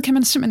absolut. Andet kan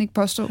man simpelthen ikke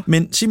påstå.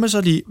 Men sig mig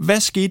så lige, hvad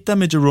skete der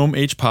med Jerome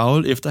H.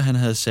 Powell, efter han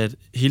havde sat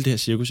hele det her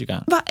cirkus i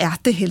gang? Hvor er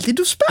det heldigt,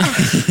 du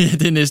spørger. Ja,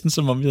 det er næsten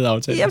som om, vi havde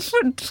aftalt. Ja,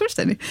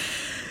 fuldstændig.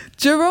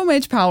 Jerome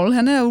H. Powell,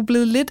 han er jo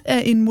blevet lidt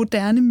af en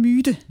moderne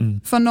myte.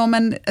 For når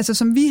man, altså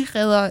som vi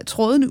redder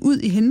trådene ud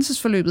i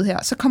hændelsesforløbet her,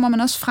 så kommer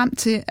man også frem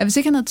til, at hvis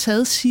ikke han havde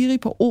taget Siri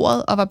på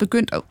ordet og var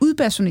begyndt at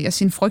udbasunere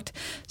sin frygt,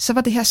 så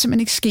var det her simpelthen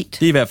ikke sket.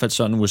 Det er i hvert fald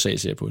sådan, USA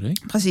ser på det,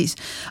 ikke? Præcis.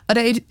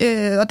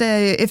 Og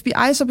da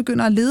FBI så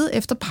begynder at lede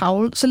efter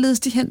Powell, så ledes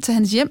de hen til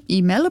hans hjem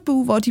i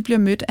Malibu, hvor de bliver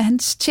mødt af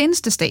hans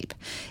tjenestestab.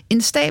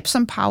 En stab,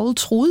 som Powell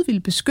troede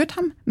ville beskytte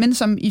ham, men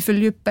som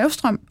ifølge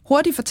Bostrom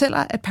hurtigt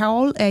fortæller, at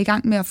Powell er i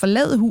gang med at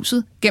forlade huset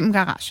gennem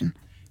garagen.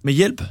 Med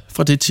hjælp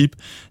fra det tip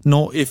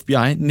når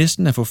FBI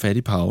næsten at få fat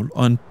i Powell,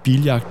 og en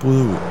biljagt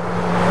bryder ud.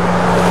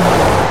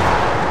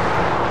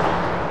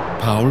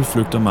 Powell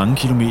flygter mange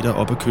kilometer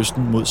op ad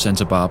kysten mod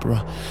Santa Barbara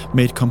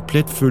med et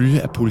komplet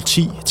følge af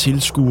politi,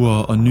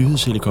 tilskuere og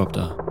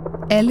nyhedshelikoptere.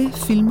 Alle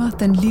filmer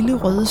den lille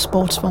røde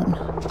sportsvogn,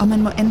 og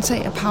man må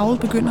antage, at Powell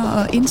begynder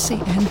at indse,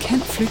 at han kan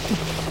flygte,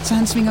 så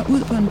han svinger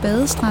ud på en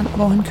badestrand,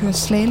 hvor han kører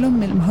slalom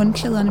mellem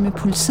håndklæderne med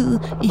politiet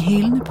i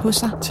hælene på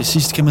sig. Til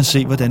sidst kan man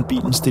se, hvordan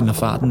bilen stiller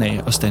farten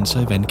af og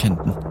standser i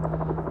vandkanten.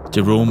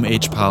 Jerome H.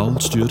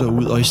 Powell styrter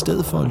ud, og i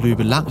stedet for at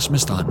løbe langs med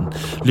stranden,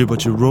 løber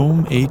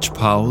Jerome H.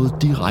 Powell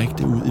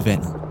direkte ud i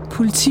vandet.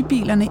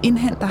 politibilerne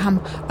indhenter ham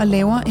og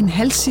laver en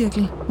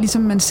halvcirkel,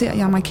 ligesom man ser i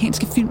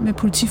amerikanske film med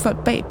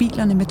politifolk bag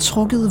bilerne med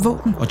trukkede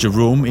våben. Og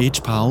Jerome H.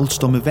 Powell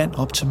står med vand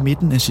op til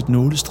midten af sit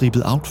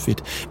nålestribede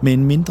outfit med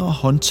en mindre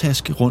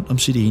håndtaske rundt om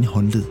sit ene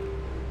håndled.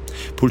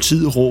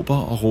 Politiet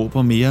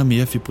råber mere og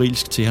mere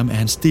febrilsk til ham, at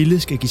han stille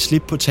skal give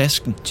slip på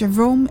tasken.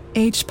 Jerome H.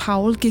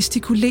 Powell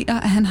gestikulerer,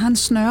 at han har en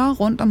snøre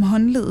rundt om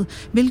håndledet,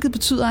 hvilket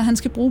betyder, at han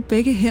skal bruge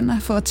begge hænder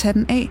for at tage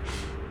den af.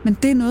 Men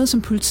det er noget,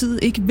 som politiet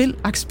ikke vil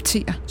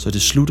acceptere. Så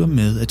det slutter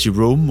med, at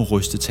Jerome må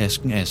ryste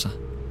tasken af sig.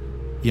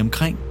 I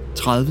omkring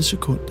 30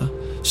 sekunder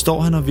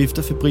står han og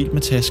vifter febrilt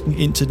med tasken,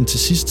 indtil den til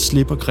sidst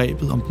slipper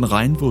grebet om den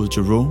regnvåde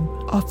Jerome.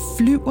 Og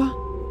flyver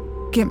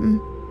gennem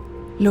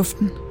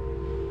luften.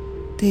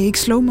 Det er ikke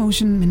slow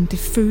motion, men det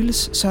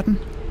føles sådan.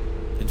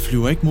 Den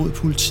flyver ikke mod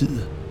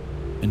politiet,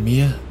 men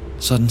mere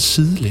sådan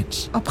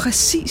sidelæns. Og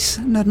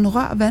præcis når den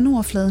rører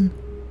vandoverfladen,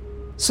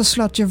 så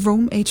slår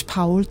Jerome H.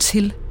 Powell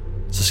til.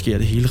 Så sker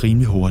det hele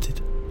rimelig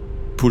hurtigt.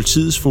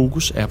 Politiets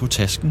fokus er på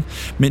tasken,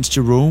 mens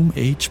Jerome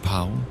H.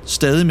 Powell,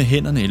 stadig med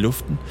hænderne i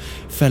luften,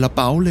 falder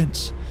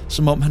baglæns,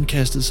 som om han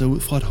kastede sig ud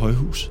fra et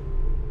højhus.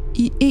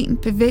 I en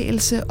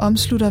bevægelse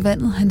omslutter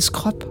vandet hans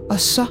krop, og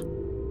så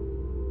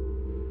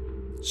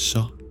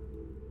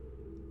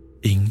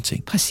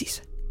ingenting.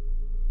 Præcis.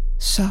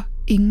 Så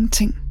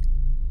ingenting.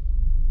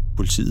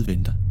 Politiet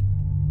venter.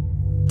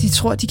 De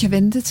tror, de kan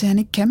vente, til han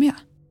ikke kan mere.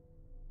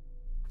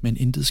 Men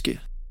intet sker.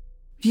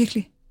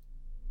 Virkelig.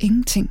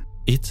 Ingenting.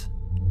 1,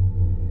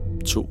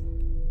 2,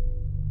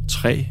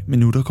 3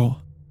 minutter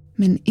går.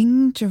 Men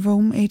ingen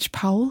Jerome H.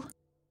 Powell.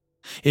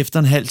 Efter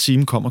en halv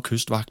time kommer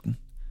kystvagten.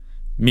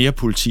 Mere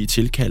politi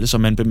tilkaldes,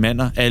 og man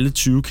bemander alle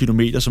 20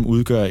 kilometer, som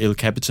udgør El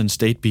Capitan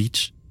State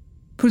Beach.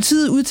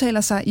 Politiet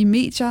udtaler sig i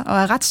medier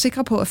og er ret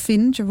sikre på at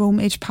finde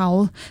Jerome H.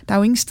 Powell. Der er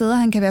jo ingen steder,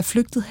 han kan være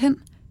flygtet hen.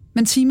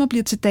 Men timer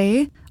bliver til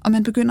dage, og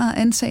man begynder at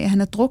antage, at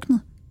han er druknet.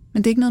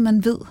 Men det er ikke noget,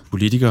 man ved.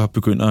 Politikere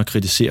begynder at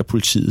kritisere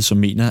politiet, som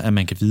mener, at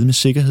man kan vide med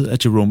sikkerhed,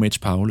 at Jerome H.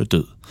 Powell er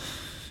død.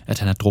 At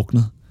han er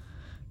druknet.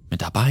 Men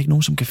der er bare ikke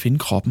nogen, som kan finde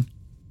kroppen.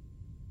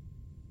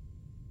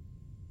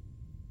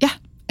 Ja,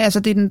 altså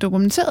det er den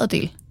dokumenterede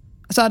del.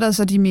 Og så er der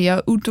så de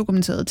mere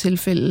udokumenterede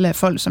tilfælde af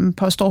folk, som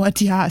påstår, at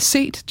de har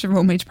set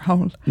Jerome H.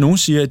 Powell. Nogle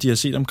siger, at de har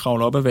set ham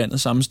kravle op af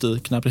vandet samme sted,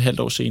 knap et halvt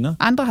år senere.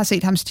 Andre har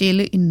set ham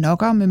stjæle en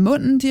nokker med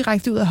munden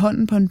direkte ud af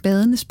hånden på en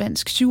badende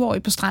spansk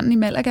 7-årig på stranden i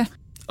Malaga.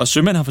 Og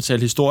sømænd har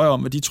fortalt historier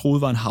om, hvad de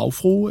troede var en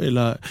havfrue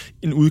eller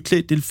en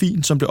udklædt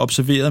delfin, som blev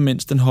observeret,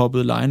 mens den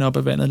hoppede lejende op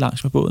af vandet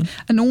langs med båden.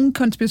 Og nogle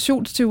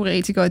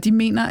konspirationsteoretikere, de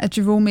mener, at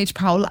Jerome H.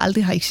 Powell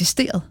aldrig har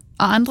eksisteret.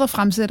 Og andre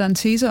fremsætter en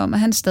tese om, at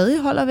han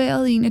stadig holder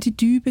vejret i en af de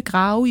dybe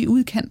grave i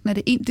udkanten af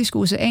det Indiske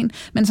Ocean,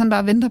 mens han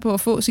bare venter på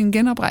at få sin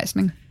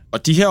genoprejsning.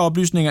 Og de her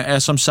oplysninger er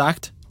som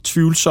sagt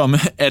tvivlsomme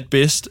at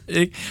bedst,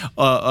 ikke?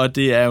 Og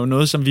det er jo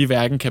noget, som vi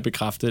hverken kan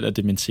bekræfte eller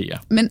dementere.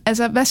 Men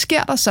altså, hvad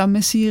sker der så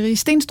med Siri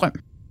Stenstrøm?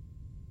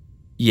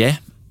 Ja,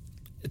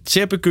 til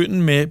at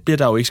begynde med bliver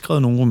der jo ikke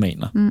skrevet nogen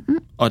romaner. Mm-hmm.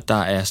 Og der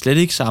er slet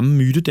ikke samme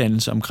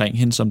mytedannelse omkring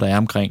hende, som der er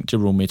omkring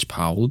Jerome H.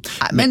 Powell.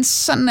 Men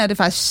sådan er det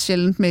faktisk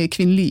sjældent med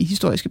kvindelige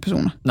historiske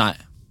personer. Nej.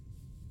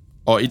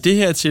 Og i det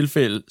her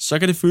tilfælde, så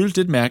kan det føles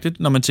lidt mærkeligt,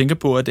 når man tænker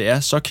på, at det er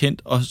så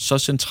kendt og så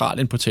central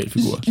en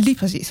portalfigur. Lige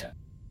præcis.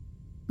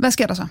 Hvad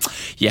sker der så?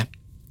 Ja,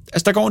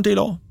 altså der går en del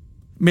år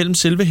mellem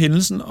selve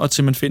hændelsen og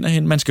til man finder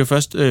hende. Man skal jo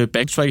først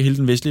backtracke hele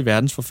den vestlige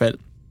verdens forfald,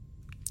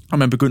 og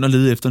man begynder at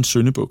lede efter en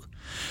syndebuk.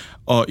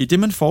 Og i det,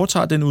 man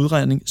foretager den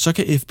udredning, så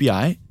kan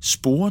FBI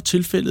spore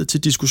tilfældet til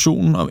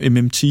diskussionen om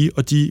MMT,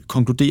 og de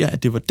konkluderer,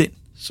 at det var den,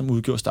 som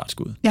udgjorde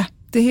startskuddet. Ja,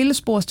 det hele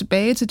spores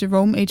tilbage til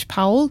Jerome H.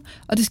 Powell,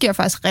 og det sker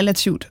faktisk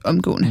relativt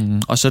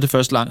omgående. Og så er det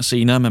først langt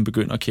senere, man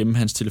begynder at kæmme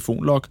hans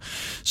telefonlog,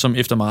 som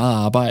efter meget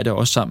arbejde,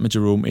 også sammen med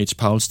Jerome H.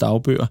 Powells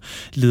dagbøger,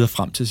 leder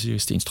frem til Siri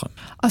Stenstrøm.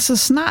 Og så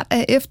snart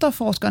at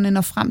efterforskerne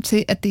når frem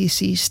til, at det er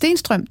Siri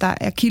Stenstrøm, der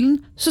er kilden,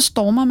 så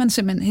stormer man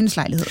simpelthen hendes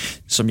lejlighed.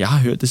 Som jeg har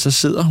hørt det, så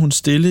sidder hun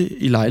stille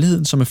i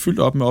lejligheden, som er fyldt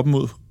op med op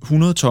mod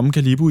 100 tomme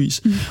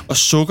Calibro-is, og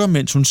sukker,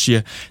 mens hun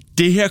siger,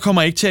 det her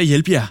kommer ikke til at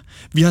hjælpe jer.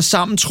 Vi har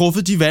sammen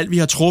truffet de valg, vi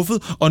har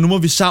truffet, og nu må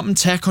vi sammen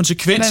tage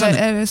konsekvenserne.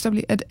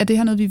 Er det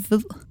her noget, vi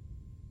ved?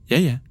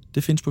 Ja,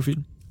 det findes på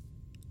film.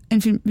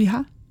 En film, vi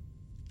har?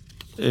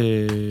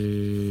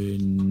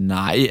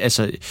 Nej,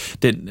 altså,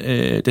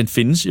 den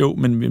findes jo,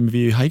 men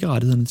vi har ikke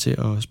rettighederne til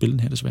at spille den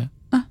her, desværre.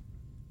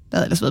 Der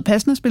havde ellers været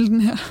passende at spille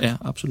den her. Ja,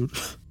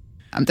 absolut.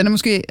 Jamen, den er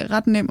måske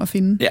ret nem at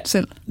finde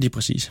selv. Lige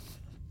præcis.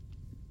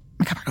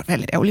 Man kan bare godt være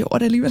lidt ærgerlig over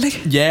det alligevel,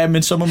 ikke? Ja,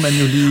 men så må man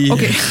jo lige...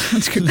 Okay,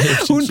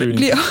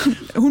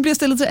 hun bliver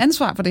stillet til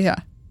ansvar for det her,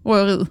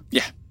 røveriet.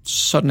 Ja,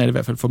 sådan er det i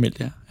hvert fald formelt,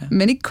 ja.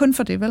 Men ikke kun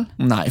for det, vel?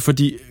 Nej,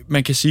 fordi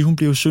man kan sige, at hun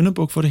bliver jo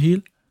syndebuk for det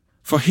hele.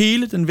 For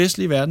hele den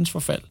vestlige verdens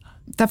forfald.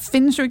 Der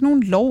findes jo ikke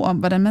nogen lov om,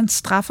 hvordan man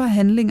straffer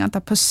handlinger, der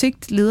på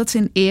sigt leder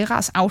til en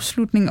æras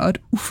afslutning og et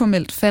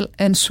uformelt fald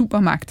af en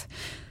supermagt.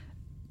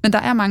 Men der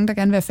er mange, der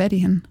gerne vil have fat i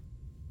hende.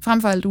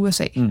 Frem for alt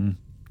USA.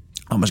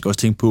 Og man skal også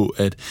tænke på,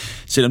 at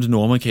selvom det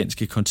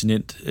nordamerikanske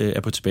kontinent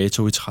er på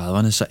tilbagetog i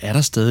 30'erne, så er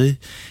der stadig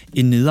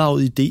en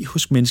nedarvet idé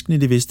hos menneskene i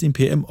det vestlige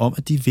imperium om,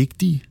 at de er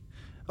vigtige.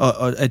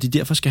 og at de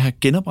derfor skal have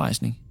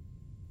genoprejsning.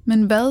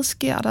 Men hvad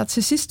sker der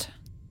til sidst?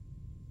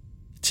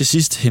 Til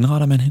sidst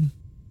henretter man hende.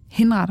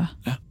 Henretter?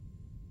 Ja.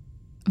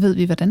 Ved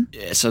vi hvordan?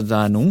 Altså, der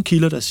er nogle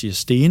kilder, der siger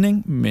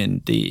stening, men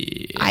det er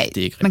ikke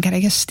rigtigt. Man kan da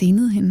ikke have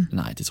stenet hende.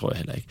 Nej, det tror jeg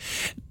heller ikke.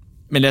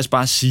 Men lad os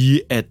bare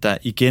sige, at der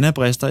igen er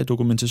brister i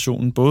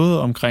dokumentationen,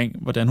 både omkring,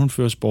 hvordan hun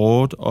føres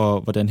bort,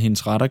 og hvordan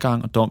hendes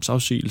rettergang og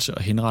domsafsigelse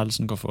og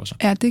henrettelsen går for sig.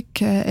 Ja, det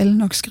kan alle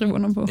nok skrive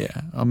under på. Ja,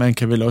 og man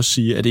kan vel også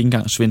sige, at ikke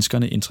engang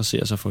svenskerne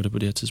interesserer sig for det på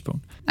det her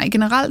tidspunkt. Nej,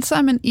 generelt så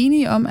er man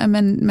enige om, at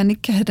man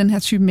ikke kan have den her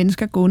type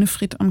mennesker gående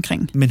frit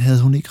omkring. Men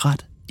havde hun ikke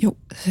ret? Jo,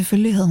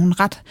 selvfølgelig havde hun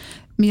ret.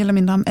 Mere eller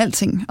mindre om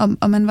alting.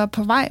 Og man var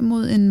på vej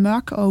mod en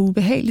mørk og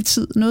ubehagelig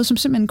tid. Noget, som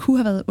simpelthen kunne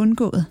have været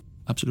undgået.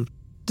 Absolut.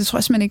 Det tror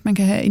jeg simpelthen ikke, man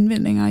kan have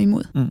indvendinger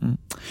imod. Mm-hmm.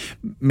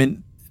 Men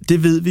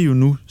det ved vi jo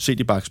nu, set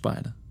i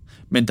bagspejlet.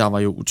 Men der var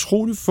jo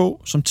utroligt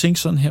få, som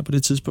tænkte sådan her på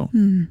det tidspunkt.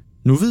 Mm.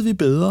 Nu ved vi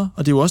bedre,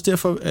 og det er jo også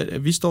derfor,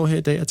 at vi står her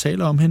i dag og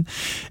taler om hende.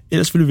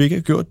 Ellers ville vi ikke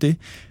have gjort det.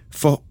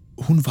 For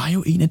hun var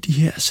jo en af de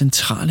her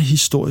centrale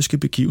historiske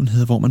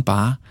begivenheder, hvor man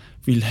bare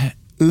ville have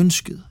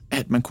ønsket,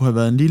 at man kunne have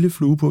været en lille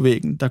flue på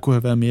væggen, der kunne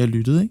have været mere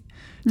lyttet, ikke?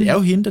 Det er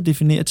jo hende, der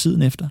definerer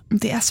tiden efter.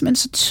 Det er simpelthen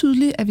så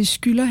tydeligt, at vi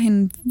skylder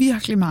hende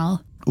virkelig meget.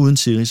 Uden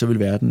Siri, så vil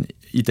verden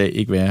i dag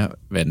ikke være,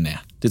 hvad den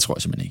er. Det tror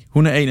jeg simpelthen ikke.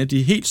 Hun er en af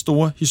de helt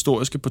store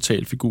historiske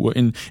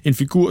portalfigurer. En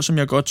figur, som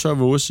jeg godt tør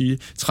våge at sige,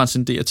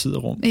 transcenderer tid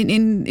og rum.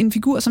 En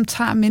figur, som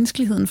tager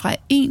menneskeligheden fra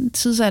en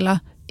tidsalder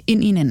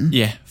ind i en anden.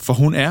 Ja, for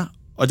hun er,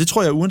 og det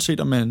tror jeg uanset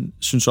om man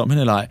synes om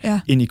hende eller ej,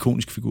 en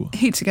ikonisk figur.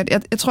 Helt sikkert.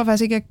 Jeg tror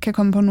faktisk ikke, jeg kan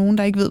komme på nogen,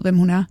 der ikke ved, hvem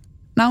hun er.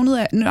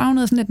 Navnet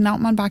er sådan et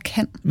navn, man bare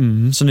kan.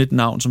 Sådan et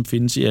navn, som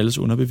findes i alles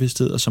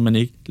underbevidsthed, og som man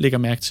ikke lægger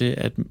mærke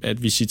til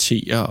at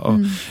visitere,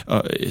 og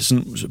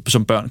sådan,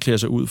 som børn klæder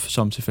sig ud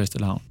som til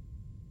fastelavn.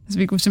 Altså,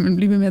 vi kunne simpelthen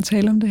blive ved med at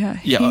tale om det her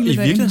hele og i dagen.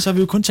 virkeligheden så har vi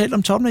jo kun talt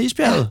om toppen af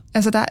isbjerget. Ja,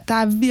 altså, der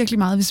er virkelig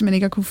meget, vi simpelthen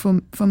ikke har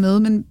kunne få med,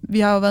 men vi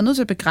har jo været nødt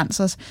til at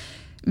begrænse os.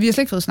 Vi har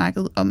slet ikke fået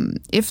snakket om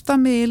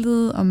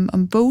eftermælet,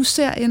 om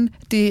bogserien,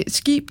 det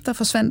skib, der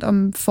forsvandt,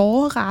 om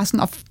forrasen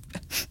og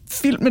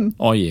filmen.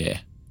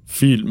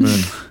 Filmen.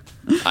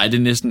 Ej, det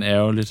er næsten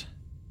ærgerligt.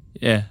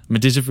 Ja,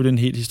 men det er selvfølgelig en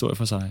helt historie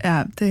for sig.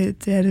 Ja,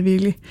 det er det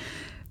virkelig.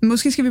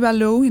 Måske skal vi bare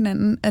love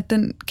hinanden, at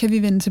den kan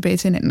vi vende tilbage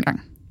til en anden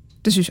gang.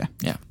 Det synes jeg.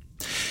 Ja.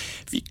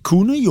 Vi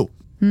kunne jo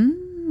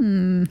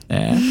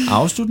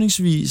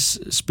afslutningsvis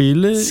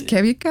spille...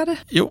 Skal vi ikke gøre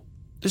det? Jo,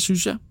 det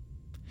synes jeg.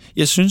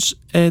 Jeg synes,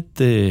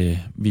 at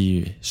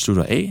vi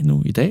slutter af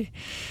nu i dag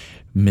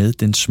med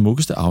den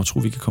smukkeste outro,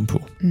 vi kan komme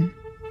på.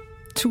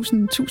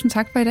 Tusind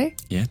tak for i dag.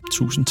 Ja,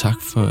 tusind tak,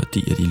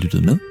 fordi at I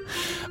lyttede med.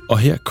 Og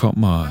her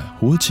kommer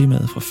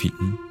hovedtemaet fra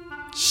filmen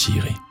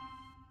Siri.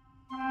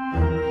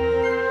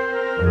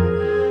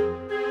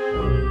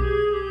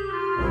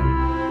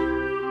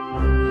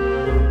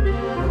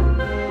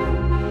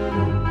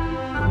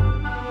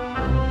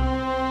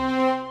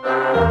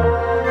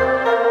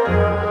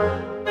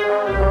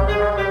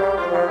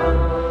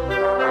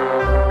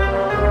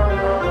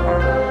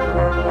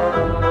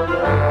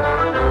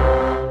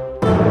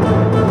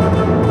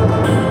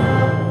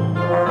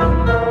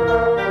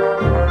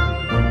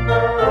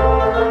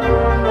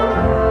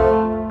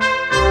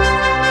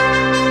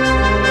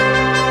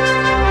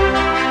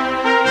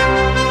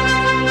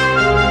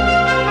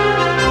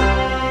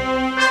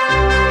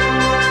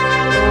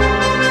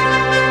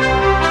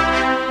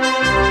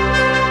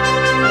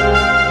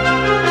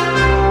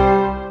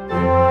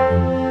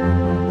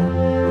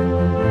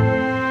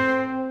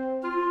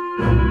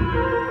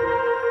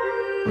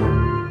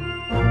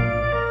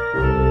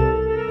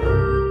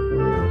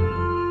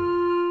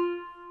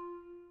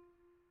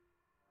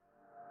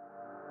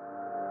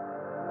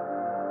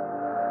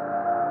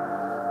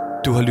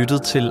 Du har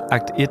lyttet til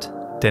Akt 1,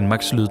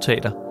 Danmarks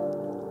Lydteater.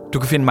 Du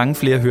kan finde mange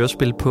flere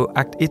hørespil på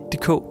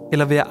akt1.dk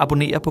eller ved at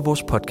abonnere på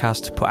vores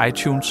podcast på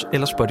iTunes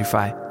eller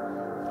Spotify.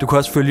 Du kan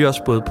også følge os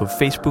både på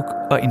Facebook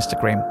og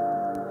Instagram.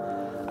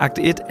 Akt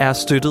 1 er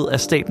støttet af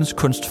Statens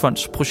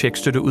Kunstfonds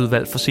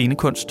projektstøtteudvalg for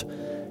scenekunst,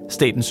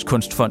 Statens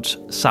Kunstfonds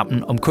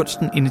Sammen om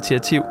Kunsten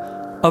initiativ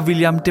og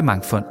William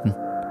Demant-fonden.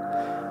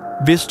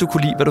 Hvis du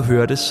kunne lide, hvad du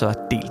hørte, så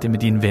del det med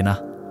dine venner.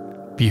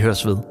 Vi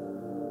høres ved.